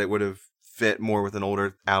that it would have fit more with an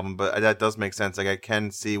older album, but that does make sense. Like, I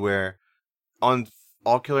can see where on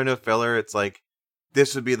All Killer No Filler, it's like,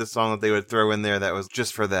 this would be the song that they would throw in there that was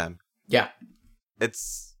just for them. Yeah.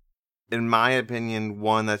 It's, in my opinion,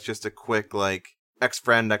 one that's just a quick, like,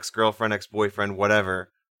 ex-friend, ex-girlfriend, ex-boyfriend,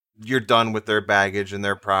 whatever. You're done with their baggage and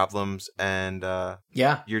their problems, and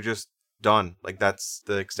Yeah. you're just done. Like, that's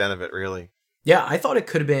the extent of it, really. Yeah, I thought it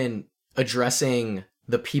could have been addressing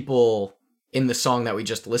the people in the song that we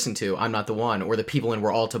just listened to, I'm Not the One, or the people in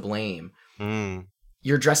We're All to Blame.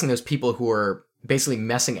 You're addressing those people who are basically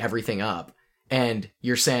messing everything up, and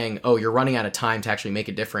you're saying, oh, you're running out of time to actually make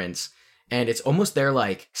a difference. And it's almost they're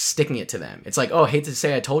like sticking it to them. It's like, oh, I hate to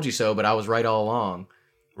say I told you so, but I was right all along.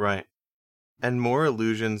 Right. And more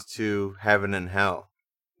allusions to heaven and hell.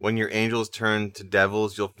 When your angels turn to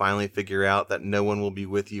devils, you'll finally figure out that no one will be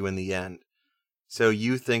with you in the end. So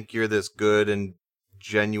you think you're this good and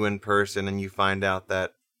genuine person, and you find out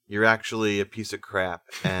that you're actually a piece of crap.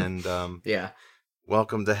 And Yeah.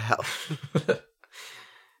 welcome to hell.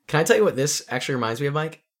 Can I tell you what this actually reminds me of,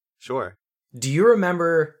 Mike? Sure. Do you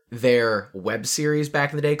remember their web series back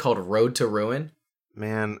in the day called Road to Ruin?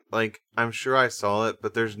 Man, like, I'm sure I saw it,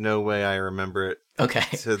 but there's no way I remember it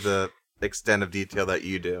Okay. to the extent of detail that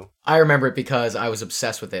you do. I remember it because I was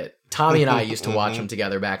obsessed with it. Tommy and I used to watch them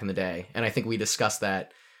together back in the day, and I think we discussed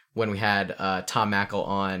that when we had Tom Mackle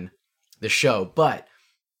on the show. But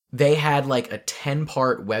they had like a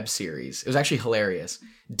 10-part web series. It was actually hilarious.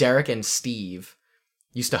 Derek and Steve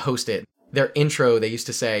used to host it. Their intro, they used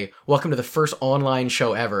to say, welcome to the first online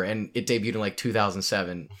show ever, and it debuted in like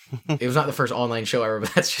 2007. It was not the first online show ever,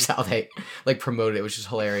 but that's just how they like promoted it, which is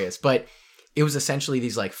hilarious. But it was essentially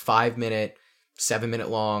these like 5-minute, 7-minute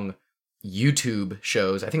long YouTube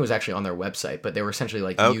shows. I think it was actually on their website, but they were essentially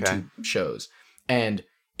like YouTube shows. And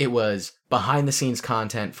it was behind the scenes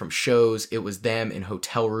content from shows. It was them in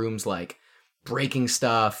hotel rooms, like breaking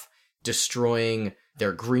stuff, destroying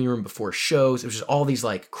their green room before shows. It was just all these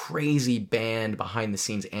like crazy band behind the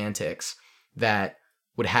scenes antics that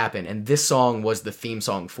would happen. And this song was the theme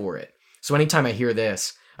song for it. So anytime I hear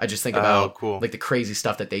this, I just think about like the crazy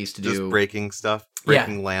stuff that they used to do. Just breaking stuff,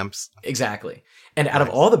 breaking lamps. Exactly. And out of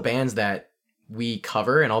all the bands that we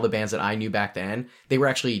cover and all the bands that I knew back then, they were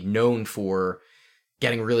actually known for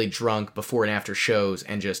getting really drunk before and after shows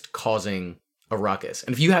and just causing a ruckus.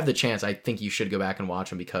 And if you have the chance, I think you should go back and watch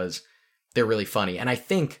them because they're really funny. And I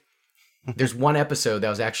think there's one episode that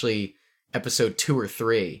was actually episode 2 or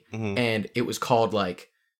 3, and it was called like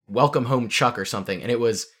Welcome Home Chuck or something. And it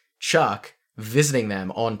was Chuck visiting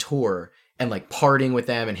them on tour and like partying with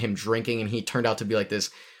them and him drinking, and he turned out to be like this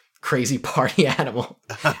crazy party animal.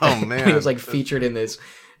 Oh man. He was like featured in this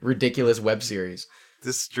ridiculous web series.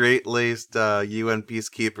 This straight-laced UN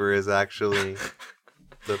peacekeeper is actually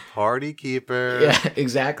the party keeper. Yeah,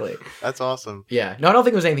 exactly. That's awesome. Yeah. No, I don't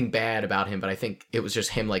think there was anything bad about him, but I think it was just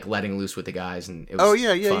him like letting loose with the guys, and it was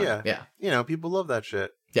fun. Yeah. You know, people love that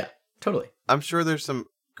shit. Yeah, totally. I'm sure there's some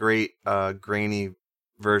great grainy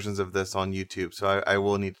versions of this on YouTube, so I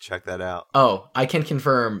will need to check that out. Oh, I can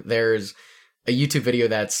confirm there's a YouTube video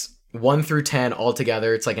that's 1 through 10 all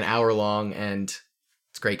together. It's like an hour long, and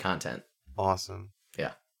It's great content. Awesome.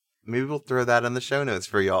 Yeah. Maybe we'll throw that in the show notes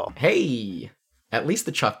for y'all. Hey, at least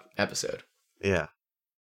the Chuck episode. Yeah.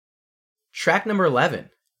 Track number 11,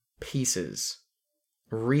 Pieces.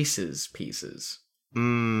 Reese's Pieces.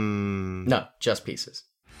 No, just Pieces.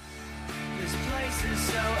 This place is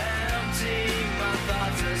so empty, my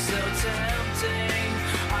thoughts are so tempting.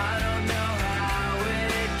 I don't know how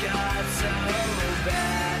it got so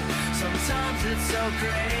bad. Sometimes it's so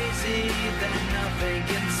crazy that nothing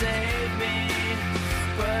can save me.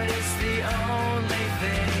 But it's the only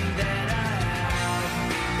thing that I have.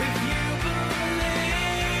 If you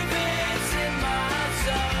believe it's in my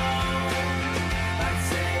soul, I'd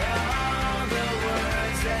say all the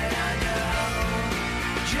words that I know,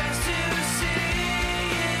 just to see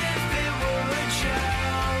if it would show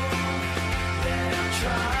that I'm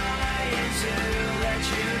trying to let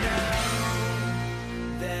you know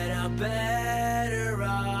that I'm better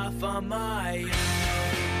off on my own.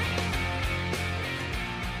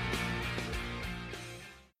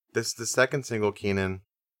 This is the second single, Keenan,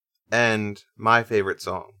 and my favorite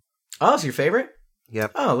song. Oh, it's your favorite?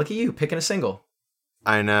 Yep. Oh, look at you, picking a single.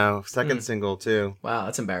 I know. Second single, too. Wow,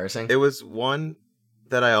 that's embarrassing. It was one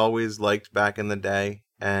that I always liked back in the day,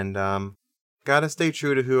 and gotta stay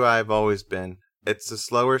true to who I've always been. It's a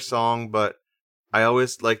slower song, but I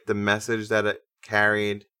always liked the message that it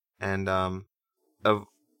carried, and of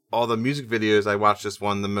all the music videos, I watch this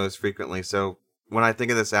one the most frequently, so when I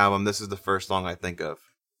think of this album, this is the first song I think of.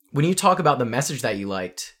 When you talk about the message that you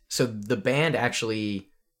liked, so the band actually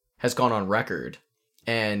has gone on record,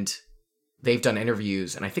 and they've done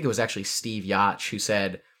interviews, and I think it was actually Steve Yacht who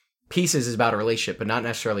said, Pieces is about a relationship, but not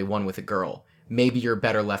necessarily one with a girl. Maybe you're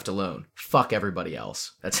better left alone. Fuck everybody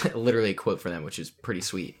else. That's literally a quote from them, which is pretty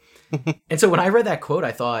sweet. And so when I read that quote,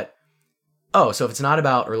 I thought, oh, so if it's not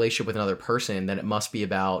about a relationship with another person, then it must be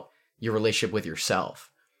about your relationship with yourself.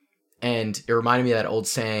 And it reminded me of that old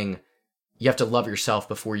saying, you have to love yourself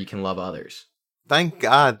before you can love others. Thank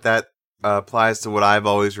God that applies to what I've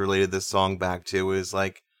always related this song back to, is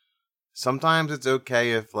like, sometimes it's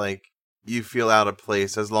okay if like you feel out of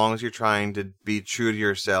place, as long as you're trying to be true to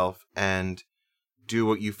yourself and do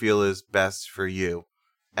what you feel is best for you.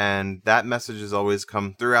 And that message has always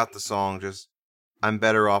come throughout the song, just, I'm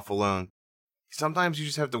better off alone. Sometimes you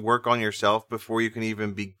just have to work on yourself before you can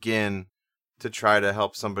even begin to try to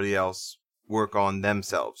help somebody else work on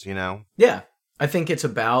themselves, you know? Yeah. I think it's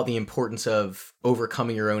about the importance of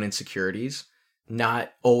overcoming your own insecurities,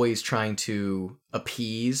 not always trying to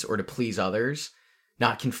appease or to please others,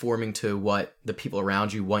 not conforming to what the people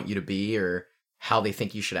around you want you to be or how they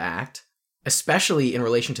think you should act. Especially in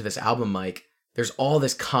relation to this album, Mike, there's all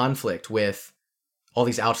this conflict with all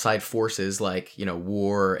these outside forces like, you know,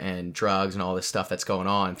 war and drugs and all this stuff that's going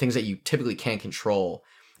on, things that you typically can't control.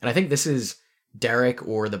 And I think this is Derek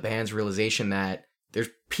or the band's realization that there's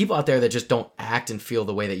people out there that just don't act and feel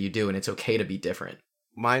the way that you do, and it's okay to be different.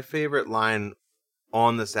 My favorite line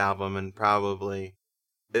on this album, and probably,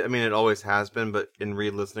 I mean, it always has been, but in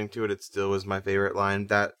re-listening to it, it still was my favorite line.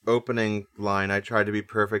 That opening line, I tried to be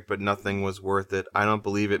perfect, but nothing was worth it. I don't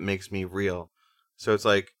believe it makes me real. So it's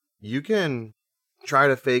like, you can try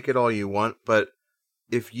to fake it all you want, but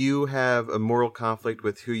if you have a moral conflict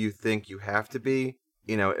with who you think you have to be,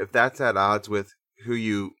 you know, if that's at odds with who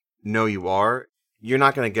you know you are, you're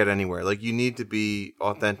not going to get anywhere. Like, you need to be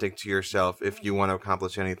authentic to yourself if you want to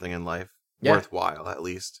accomplish anything in life. Yeah. Worthwhile, at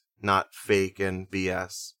least. Not fake and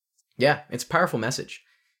BS. Yeah, it's a powerful message.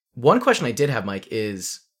 One question I did have, Mike,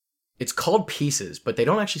 is it's called Pieces, but they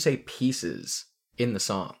don't actually say pieces in the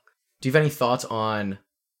song. Do you have any thoughts on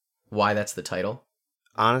why that's the title?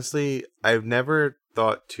 Honestly, I've never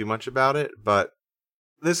thought too much about it, but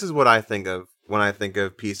this is what I think of when I think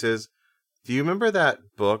of Pieces. Do you remember that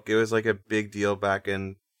book? It was like a big deal back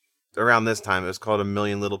in around this time. It was called A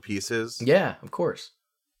Million Little Pieces. Yeah, of course.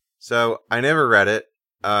 So I never read it.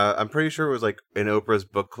 I'm pretty sure it was like in Oprah's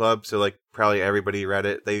book club, so like probably everybody read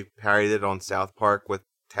it. They parodied it on South Park with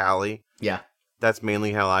Tally. Yeah. That's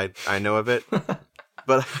mainly how I know of it.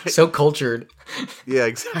 But So cultured. Yeah,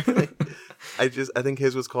 exactly. I think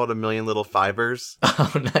his was called A Million Little Fibers.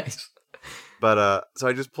 Oh, nice. But so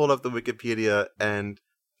I just pulled up the Wikipedia, and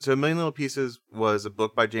so A Million Little Pieces was a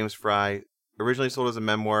book by James Fry, originally sold as a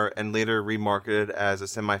memoir and later remarketed as a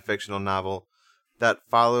semi-fictional novel that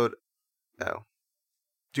followed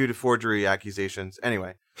due to forgery accusations.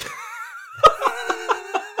 Anyway.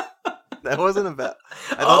 That wasn't about...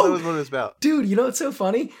 I thought that was what it was about. Dude, you know what's so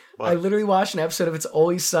funny? What? I literally watched an episode of It's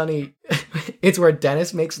Always Sunny It's where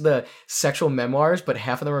Dennis makes the sexual memoirs, but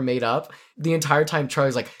half of them are made up. The entire time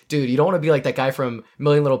Charlie's like, dude, you don't want to be like that guy from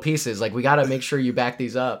Million Little Pieces. Like, we got to make sure you back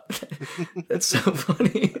these up. That's so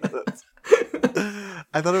funny.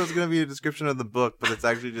 I thought it was going to be a description of the book, but it's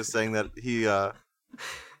actually just saying that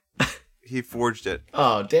he forged it.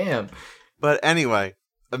 Oh, damn. But anyway,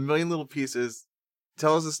 A Million Little Pieces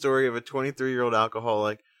tells the story of a 23-year-old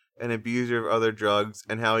alcoholic and abuser of other drugs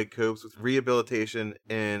and how he copes with rehabilitation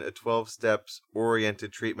in a 12 steps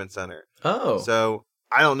oriented treatment center. Oh. So,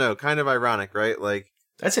 I don't know, kind of ironic, right? Like,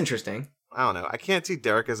 That's interesting. I don't know. I can't see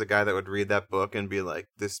Derek as a guy that would read that book and be like,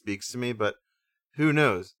 this speaks to me, but who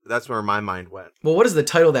knows? That's where my mind went. Well, what does the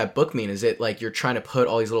title of that book mean? Is it like you're trying to put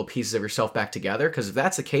all these little pieces of yourself back together? Because if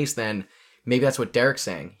that's the case, then maybe that's what Derek's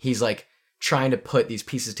saying. He's like trying to put these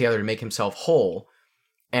pieces together to make himself whole.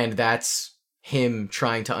 And that's him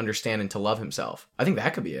trying to understand and to love himself. I think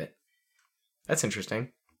that could be it. That's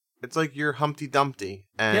interesting. It's like you're Humpty Dumpty.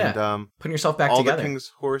 And putting yourself back all together. the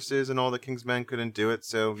king's horses and all the king's men couldn't do it,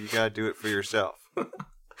 so you gotta do it for yourself.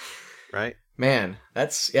 Right? Man,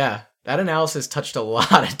 that's, yeah. That analysis touched a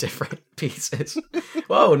lot of different pieces.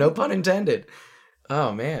 Whoa, no pun intended.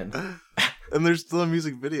 Oh, man. And there's still a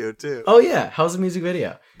music video, too. Oh, yeah. How's the music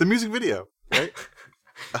video? The music video, right?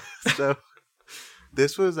 So,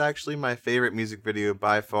 this was actually my favorite music video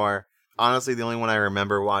by far. Honestly, the only one I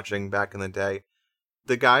remember watching back in the day.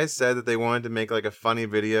 The guys said that they wanted to make like a funny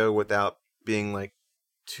video without being like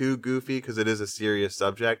too goofy because it is a serious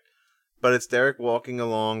subject. But it's Derek walking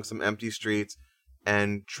along some empty streets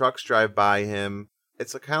and trucks drive by him.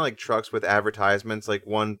 It's kind of like trucks with advertisements. Like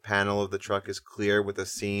one panel of the truck is clear with a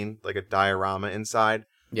scene, like a diorama inside.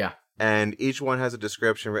 Yeah. And each one has a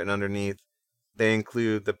description written underneath. They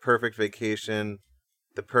include the perfect vacation,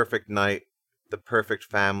 the perfect night, the perfect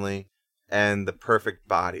family, and the perfect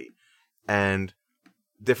body. And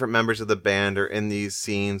different members of the band are in these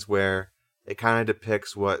scenes where it kind of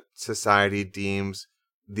depicts what society deems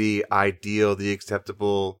the ideal, the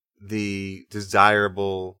acceptable, the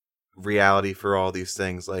desirable reality for all these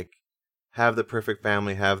things. Like, have the perfect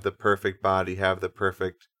family, have the perfect body, have the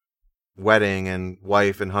perfect wedding and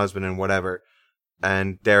wife and husband and whatever.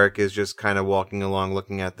 And Derek is just kind of walking along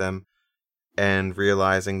looking at them and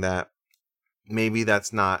realizing that maybe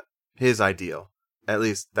that's not his ideal. At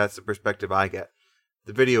least that's the perspective I get.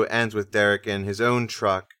 The video ends with Derek in his own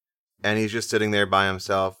truck and he's just sitting there by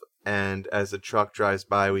himself. And as the truck drives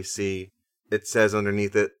by, we see it says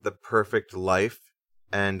underneath it, the perfect life.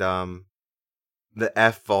 And the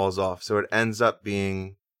F falls off. So it ends up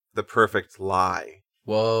being the perfect lie.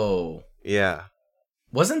 Whoa. Yeah.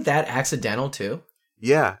 Wasn't that accidental too?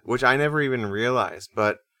 Yeah, which I never even realized.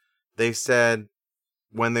 But they said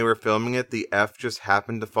when they were filming it, the F just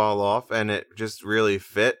happened to fall off and it just really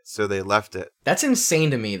fit. So they left it. That's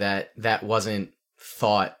insane to me that that wasn't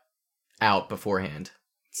thought out beforehand.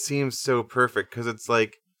 Seems so perfect because it's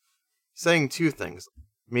like saying two things.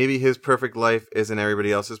 Maybe his perfect life isn't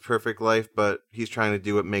everybody else's perfect life, but he's trying to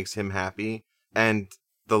do what makes him happy. And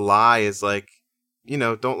the lie is like, you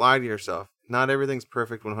know, don't lie to yourself. Not everything's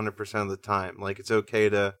perfect 100% of the time. Like, it's okay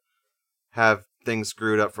to have things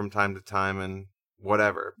screwed up from time to time and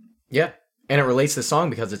whatever. Yeah. And it relates to the song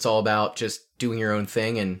because it's all about just doing your own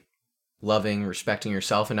thing and loving, respecting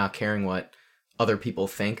yourself and not caring what other people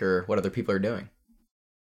think or what other people are doing.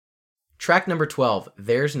 Track number 12,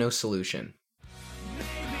 There's No Solution.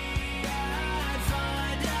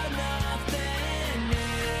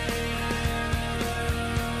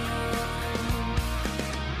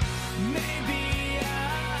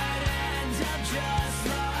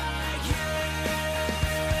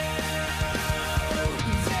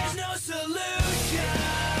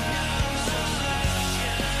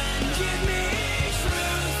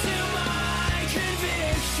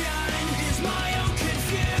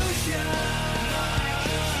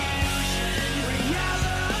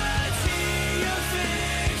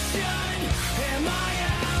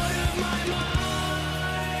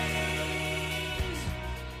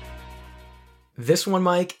 This one,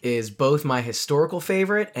 Mike, is both my historical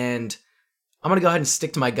favorite, and I'm going to go ahead and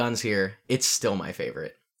stick to my guns here. It's still my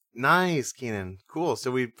favorite. Nice, Keenan. Cool. So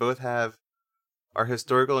we both have our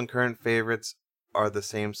historical and current favorites are the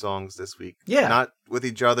same songs this week. Yeah. Not with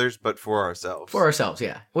each other's, but for ourselves. For ourselves,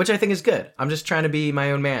 yeah. Which I think is good. I'm just trying to be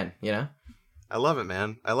my own man, you know? I love it,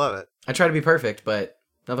 man. I love it. I try to be perfect, but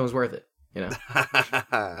nothing was worth it, you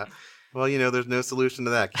know? Well, you know, there's no solution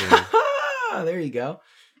to that, Keenan. There you go.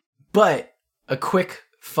 But a quick,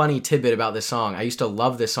 funny tidbit about this song. I used to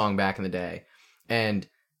love this song back in the day, and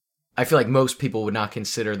I feel like most people would not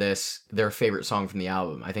consider this their favorite song from the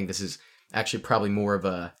album. I think this is actually probably more of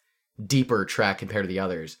a deeper track compared to the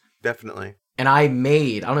others. Definitely. And I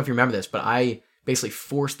don't know if you remember this, but I basically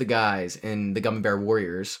forced the guys in the Gummy Bear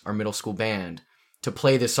Warriors, our middle school band, to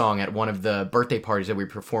play this song at one of the birthday parties that we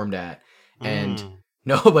performed at. And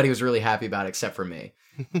nobody was really happy about it except for me.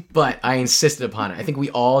 But I insisted upon it. I think we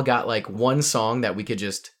all got like one song that we could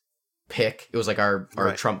just pick. It was like our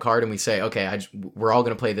Right. trump card, and we say, okay, we're all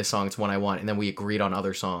going to play this song. It's one I want. And then we agreed on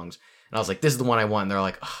other songs. And I was like, this is the one I want. And they're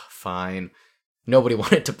like, oh, fine. Nobody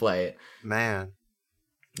wanted to play it. Man.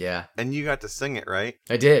 Yeah. And you got to sing it, right?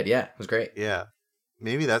 I did. Yeah. It was great. Yeah.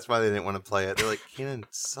 Maybe that's why they didn't want to play it. They're like, Keenan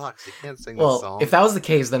sucks. He can't sing this Well, song. if that was the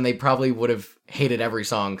case, then they probably would have hated every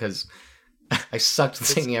song because I sucked at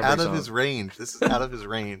singing it's every out song. of his range. This is out of his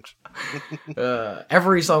range.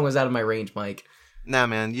 Every song was out of my range, Mike. Nah,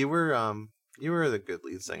 man, you were the good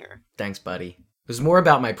lead singer. Thanks, buddy. It was more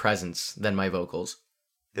about my presence than my vocals.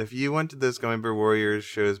 If you went to those Gummy Bear Warriors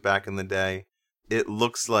shows back in the day, it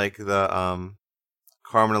looks like the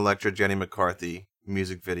Carmen Electra, Jenny McCarthy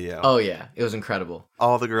music video. Oh, yeah. It was incredible.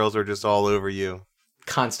 All the girls are just all over you.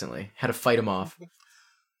 Constantly. Had to fight them off.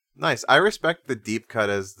 Nice. I respect the deep cut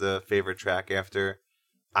as the favorite track after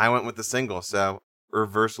I went with the single, so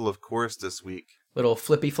reversal of course this week. Little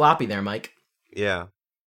flippy floppy there, Mike. Yeah.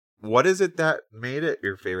 What is it that made it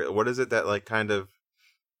your favorite? What is it that like kind of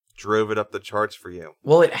drove it up the charts for you?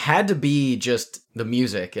 Well, it had to be just the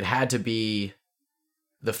music. It had to be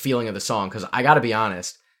the feeling of the song. Because I got to be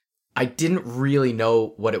honest, I didn't really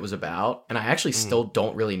know what it was about. And I actually still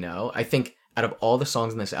don't really know. I think out of all the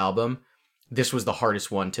songs in this album, this was the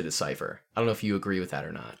hardest one to decipher. I don't know if you agree with that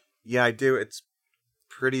or not. Yeah, I do. It's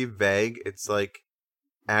pretty vague. It's like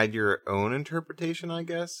add your own interpretation, I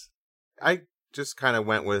guess. I just kind of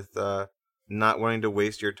went with not wanting to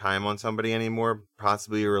waste your time on somebody anymore,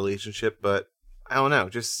 possibly a relationship, but I don't know,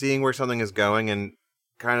 just seeing where something is going and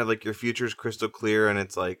kind of like your future is crystal clear and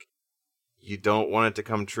it's like you don't want it to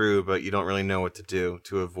come true, but you don't really know what to do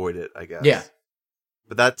to avoid it, I guess. Yeah.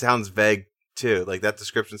 But that sounds vague too. Like that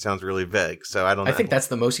description sounds really vague, so I don't know. I think that's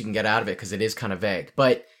the most you can get out of it because it is kind of vague.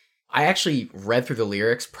 But I actually read through the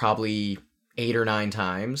lyrics probably 8 or 9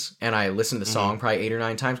 times, and I listened to the song probably 8 or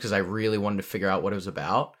 9 times because I really wanted to figure out what it was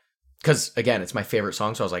about. Because, again, it's my favorite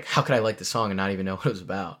song, so I was like, how could I like this song and not even know what it was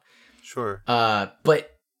about? Sure. But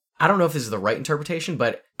I don't know if this is the right interpretation,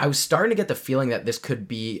 but I was starting to get the feeling that this could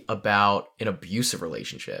be about an abusive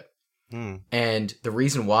relationship. And the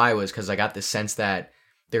reason why was because I got this sense that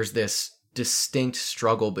there's this distinct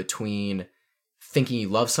struggle between thinking you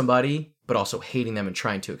love somebody, but also hating them and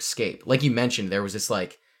trying to escape. Like you mentioned, there was this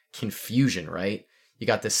like confusion, right? You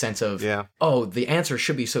got this sense of, oh, the answer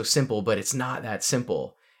should be so simple, but it's not that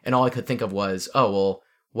simple. And all I could think of was, oh, well,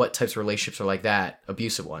 what types of relationships are like that?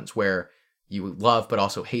 Abusive ones, where you love but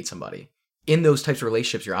also hate somebody. In those types of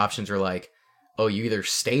relationships, your options are like, oh, you either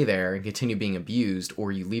stay there and continue being abused,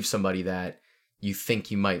 or you leave somebody that you think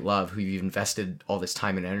you might love, who you've invested all this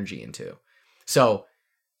time and energy into. So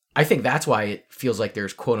I think that's why it feels like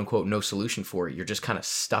there's quote unquote no solution for it. You're just kind of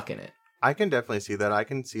stuck in it. I can definitely see that. I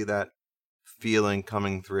can see that feeling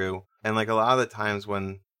coming through. And like a lot of the times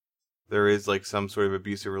when there is like some sort of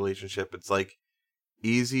abusive relationship, it's like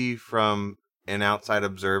easy from an outside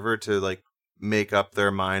observer to like make up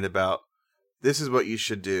their mind about this is what you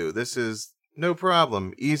should do. This is no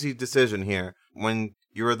problem. Easy decision here. When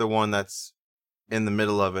you're the one that's in the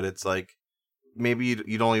middle of it, it's like maybe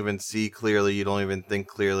you don't even see clearly. You don't even think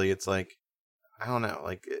clearly. It's like, I don't know,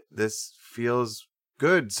 like this feels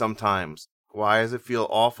good sometimes. Why does it feel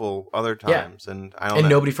awful other times? Yeah. And I don't know.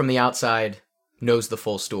 Nobody from the outside knows the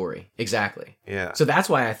full story. Exactly. Yeah. So that's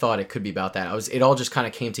why I thought it could be about that. It all just kind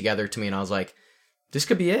of came together to me, and I was like, this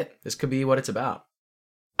could be it. This could be what it's about.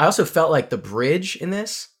 I also felt like the bridge in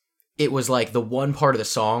this, it was like the one part of the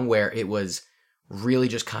song where it was really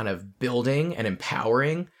just kind of building and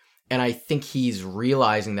empowering. And I think he's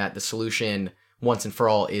realizing that the solution once and for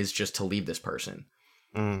all is just to leave this person.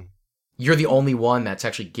 You're the only one that's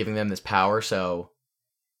actually giving them this power, so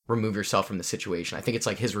remove yourself from the situation. I think it's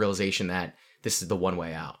like his realization that this is the one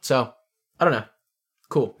way out. So, I don't know.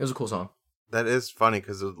 Cool. It was a cool song. That is funny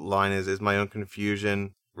because the line is my own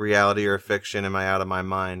confusion reality or fiction? Am I out of my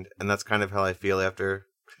mind? And that's kind of how I feel after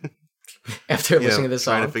listening to this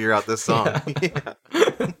song. Trying to figure out this song.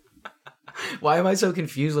 Yeah. Why am I so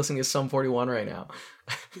confused listening to Sum 41 right now?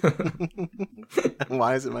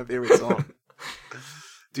 Why is it my favorite song?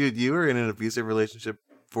 Dude, you were in an abusive relationship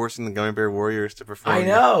forcing the Gummy Bear Warriors to perform. I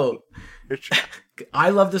know. I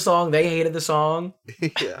love the song. They hated the song.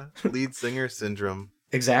 Yeah. Lead singer syndrome.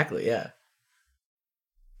 Exactly, yeah.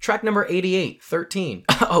 Track number 88, 13.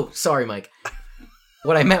 Oh, sorry, Mike.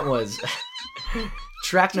 What I meant was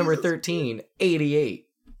track number 13, 88.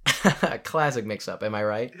 Classic mix-up, am I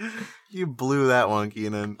right? You blew that one,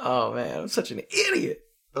 Keenan. Oh man, I'm such an idiot.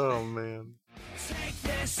 Oh, man. Take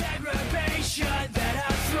this aggravation that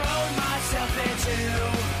I've thrown myself into.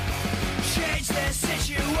 Change this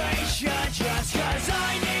situation just 'cause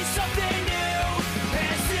I need something new.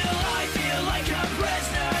 And still I feel like a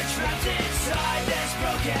prisoner trapped inside this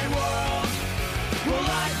broken world. Well,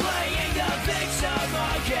 I'm playing the victim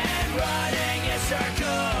again, running in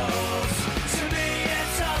circles. To me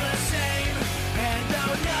it's all the same, and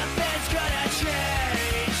though nothing's gonna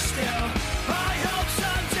change, still I hope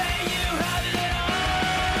someday you have it all.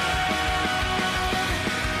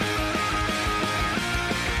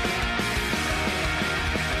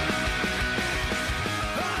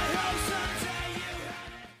 I hope someday you have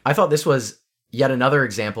it. I thought this was yet another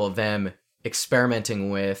example of them experimenting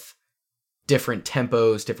with different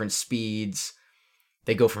tempos, different speeds.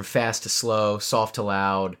 They go from fast to slow, soft to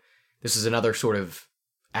loud. This is another sort of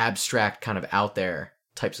abstract, kind of out there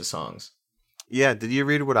types of songs. Yeah, did you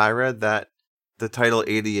read what I read? That the title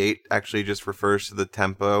 88 actually just refers to the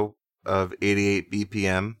tempo of 88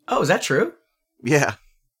 BPM. Oh, is that true? Yeah.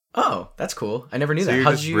 Oh, that's cool. I never knew So that.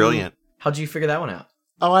 you're just brilliant. How'd you figure that one out?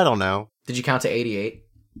 Oh, I don't know. Did you count to 88?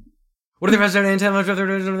 What are the rest of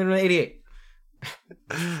the 88?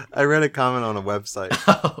 I read a comment on a website.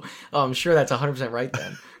 Oh, I'm sure that's 100% right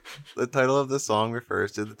then. The title of the song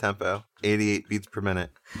refers to the tempo, 88 beats per minute.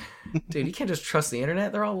 Dude, you can't just trust the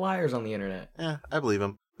internet. They're all liars on the internet. Yeah, I believe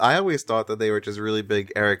them. I always thought that they were just really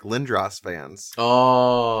big Eric Lindros fans.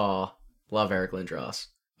 Oh, love Eric Lindros.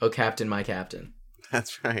 Oh, Captain, my Captain.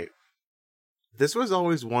 That's right. This was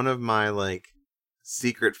always one of my,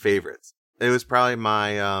 secret favorites. It was probably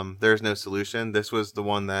my There's No Solution. This was the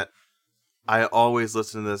one that I always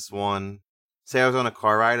listened to this one. Say I was on a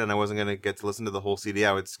car ride and I wasn't going to get to listen to the whole CD,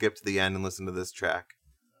 I would skip to the end and listen to this track.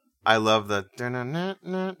 I love the...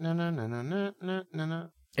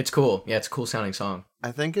 It's cool. Yeah, it's a cool sounding song.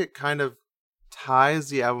 I think it kind of ties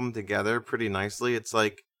the album together pretty nicely. It's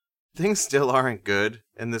like, things still aren't good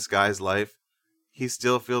in this guy's life. He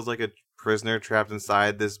still feels like a prisoner trapped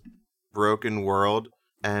inside this broken world.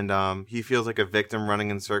 And he feels like a victim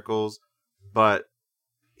running in circles. But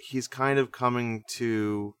he's kind of coming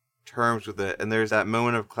to terms with it. And there's that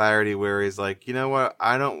moment of clarity where he's like, you know what?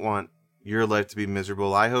 I don't want your life to be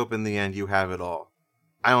miserable. I hope in the end you have it all.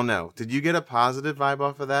 I don't know. Did you get a positive vibe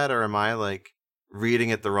off of that? Or am I reading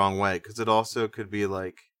it the wrong way? Because it also could be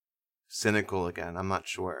cynical again. I'm not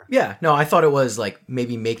sure. Yeah, no, I thought it was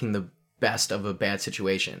maybe making the best of a bad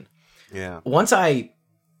situation. Yeah. Once I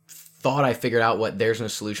thought I figured out what There's No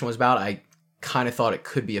Solution was about, I kind of thought it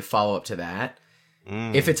could be a follow-up to that.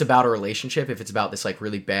 If it's about a relationship, if it's about this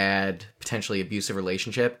really bad, potentially abusive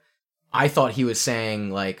relationship, I thought he was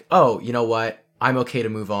saying oh, you know what? I'm okay to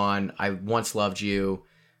move on. I once loved you.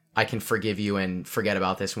 I can forgive you and forget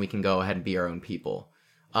about this, and we can go ahead and be our own people.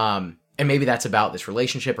 And maybe that's about this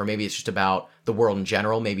relationship, or maybe it's just about the world in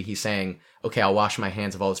general. Maybe he's saying, okay, I'll wash my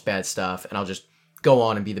hands of all this bad stuff, and I'll just go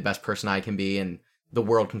on and be the best person I can be, and the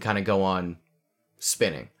world can kind of go on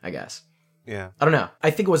spinning, I guess. Yeah. I don't know. I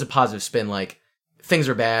think it was a positive spin, things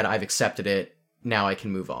are bad, I've accepted it, now I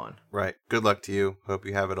can move on. Right. Good luck to you. Hope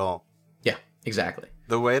you have it all. Yeah, exactly.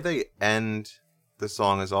 The way they end the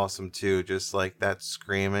song is awesome too. Just that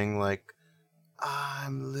screaming,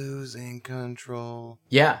 I'm losing control.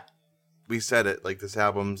 Yeah. We said it, this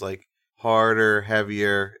album's harder,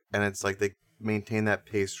 heavier, and it's they maintain that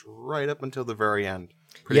pace right up until the very end.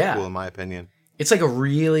 Pretty cool in my opinion. It's a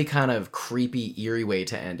really kind of creepy, eerie way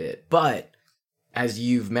to end it. But as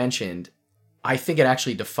you've mentioned, I think it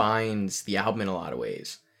actually defines the album in a lot of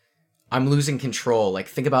ways. I'm losing control.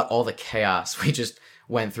 Think about all the chaos we just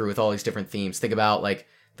went through with all these different themes. Think about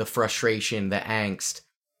the frustration, the angst.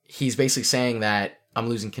 He's basically saying that I'm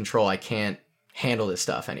losing control. I can't handle this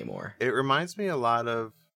stuff anymore. It reminds me a lot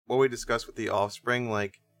of what we discussed with The Offspring.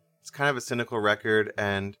 It's kind of a cynical record,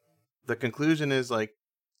 and the conclusion is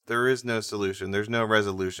there is no solution. There's no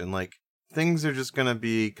resolution. Things are just going to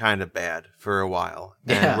be kind of bad for a while.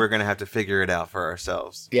 And we're going to have to figure it out for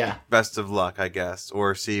ourselves. Yeah. Best of luck, I guess.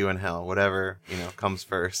 Or see you in hell. Whatever, comes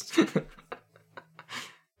first.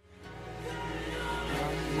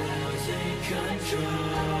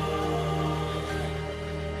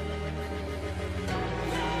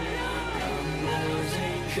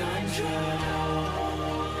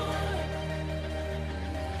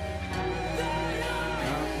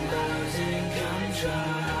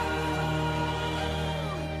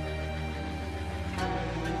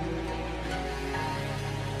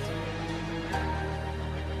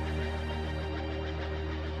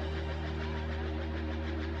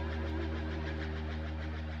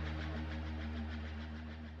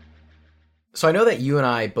 So I know that you and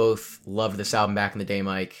I both loved this album back in the day,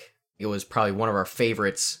 Mike. It was probably one of our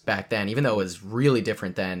favorites back then, even though it was really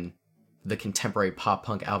different than the contemporary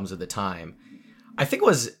pop-punk albums of the time. I think it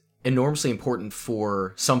was enormously important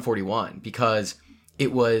for Sum 41 because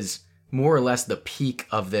it was more or less the peak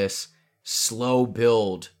of this slow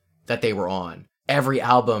build that they were on. Every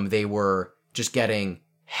album, they were just getting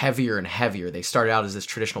heavier and heavier. They started out as this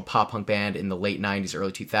traditional pop-punk band in the late 90s,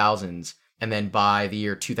 early 2000s, and then by the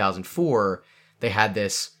year 2004, they had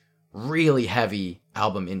this really heavy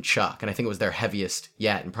album in Chuck, and I think it was their heaviest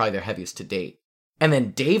yet, and probably their heaviest to date. And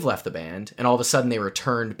then Dave left the band, and all of a sudden they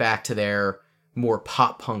returned back to their more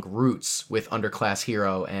pop-punk roots with Underclass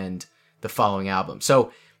Hero and the following album.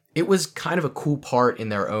 So it was kind of a cool part in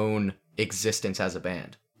their own existence as a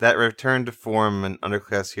band. That return to form in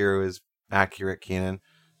Underclass Hero is accurate, Keenan.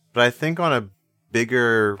 But I think on a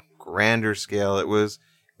bigger, grander scale, it was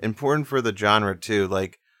important for the genre too.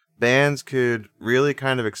 Like, bands could really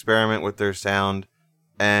kind of experiment with their sound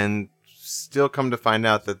and still come to find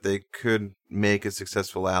out that they could make a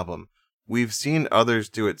successful album. We've seen others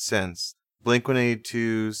do it since.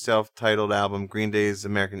 Blink-182's self-titled album, Green Day's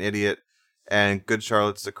American Idiot, and Good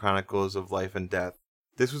Charlotte's The Chronicles of Life and Death.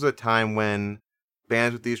 This was a time when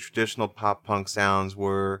bands with these traditional pop-punk sounds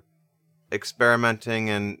were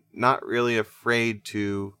experimenting and not really afraid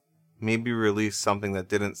to maybe release something that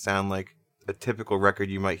didn't sound like a typical record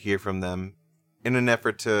you might hear from them in an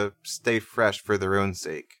effort to stay fresh for their own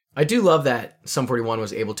sake. I do love that Sum 41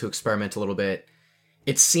 was able to experiment a little bit.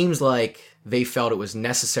 It seems like they felt it was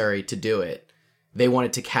necessary to do it. They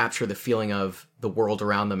wanted to capture the feeling of the world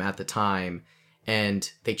around them at the time,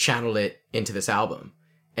 and they channeled it into this album.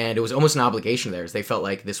 And it was almost an obligation of theirs. They felt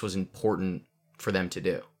like this was important for them to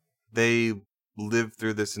do. They lived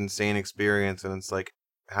through this insane experience, and it's like,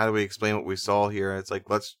 how do we explain what we saw here? It's like,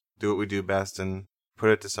 let's do what we do best and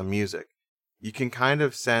put it to some music. You can kind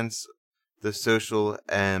of sense the social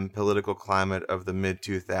and political climate of the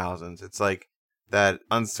mid-2000s. It's like that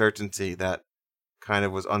uncertainty that kind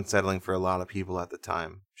of was unsettling for a lot of people at the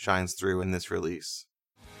time shines through in this release.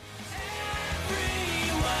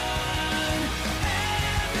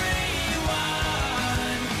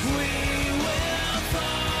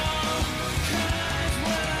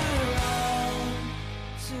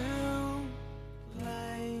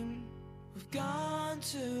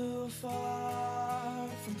 Too far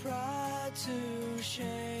from pride to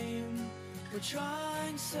shame. We're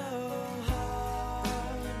trying so hard,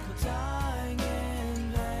 we're dying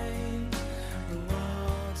in vain. We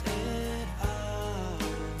want it all,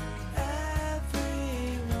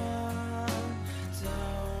 everyone,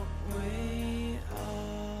 don't we all?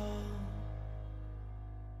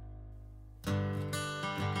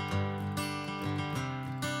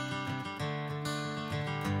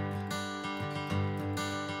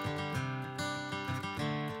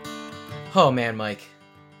 Oh man, Mike,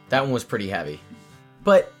 that one was pretty heavy.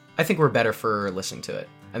 But I think we're better for listening to it.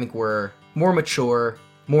 I think we're more mature,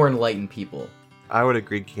 more enlightened people. I would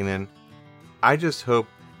agree, Keenan. I just hope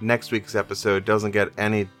next week's episode doesn't get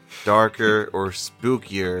any darker or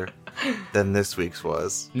spookier than this week's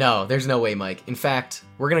was. No, there's no way, Mike. In fact,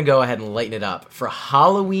 we're going to go ahead and lighten it up. For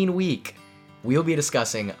Halloween week, we'll be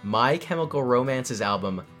discussing My Chemical Romance's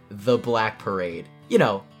album, The Black Parade. You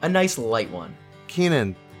know, a nice light one.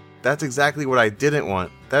 Keenan, that's exactly what I didn't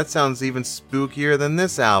want. That sounds even spookier than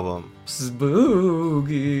this album.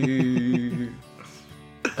 Spooky.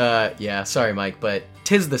 Yeah, sorry, Mike, but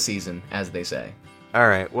 'tis the season, as they say.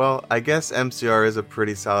 Alright, well, I guess MCR is a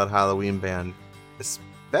pretty solid Halloween band.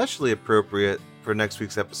 Especially appropriate for next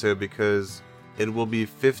week's episode because it will be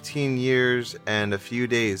 15 years and a few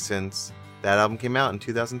days since that album came out in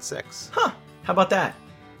 2006. Huh, how about that?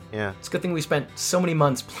 Yeah. It's a good thing we spent so many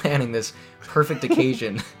months planning this perfect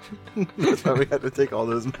occasion. That's why we had to take all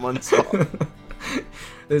those months off.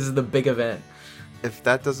 This is the big event. If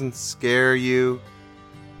that doesn't scare you...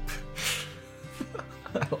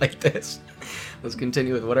 I like this. Let's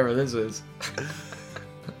continue with whatever this is.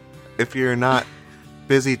 If you're not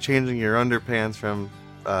busy changing your underpants from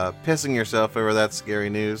pissing yourself over that scary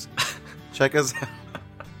news, check us out.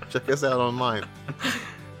 Check us out online.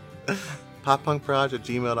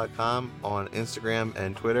 poppunkproj@gmail.com, on Instagram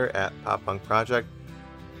and Twitter at poppunkproject,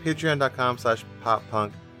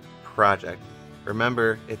 patreon.com/poppunkproject.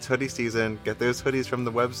 Remember, it's hoodie season. Get those hoodies from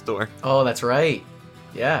the web store. Oh, that's right.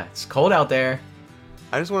 Yeah, it's cold out there.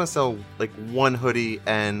 I just want to sell like one hoodie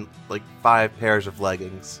and like 5 pairs of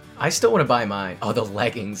leggings. I still want to buy mine. Oh, the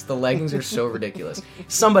leggings. The leggings are so ridiculous.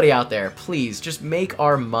 Somebody out there, please, just make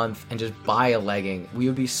our month and just buy a legging. We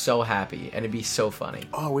would be so happy, and it'd be so funny.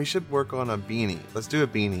 Oh, we should work on a beanie. Let's do a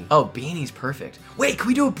beanie. Oh, beanie's perfect. Wait, can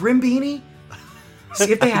we do a brim beanie?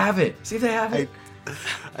 See if they have it. See if they have it.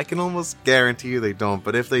 I can almost guarantee you they don't,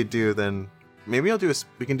 but if they do, then maybe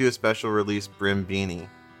we can do a special release brim beanie.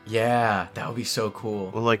 Yeah, that would be so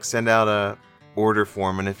cool. We'll like send out a order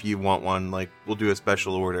form, and if you want one, like we'll do a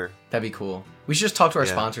special order. That'd be cool. We should just talk to our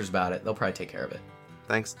Yeah. sponsors about it. They'll probably take care of it.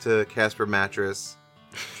 Thanks to Casper Mattress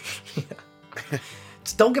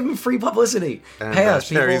Just don't give them free publicity. and Pay us,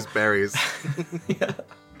 people. Sherry's Berries. Yeah.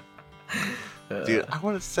 Dude, I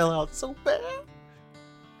want to sell out so bad.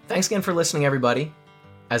 Thanks again for listening, everybody.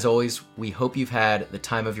 As always, we hope you've had the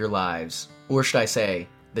time of your lives. Or should I say,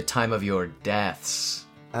 the time of your deaths.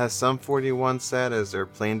 As Sum 41 said as their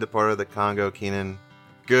plane departed the Congo, Keenan,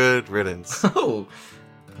 good riddance. Oh,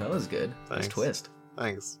 that was good. Nice Thanks. twist.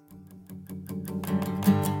 Thanks.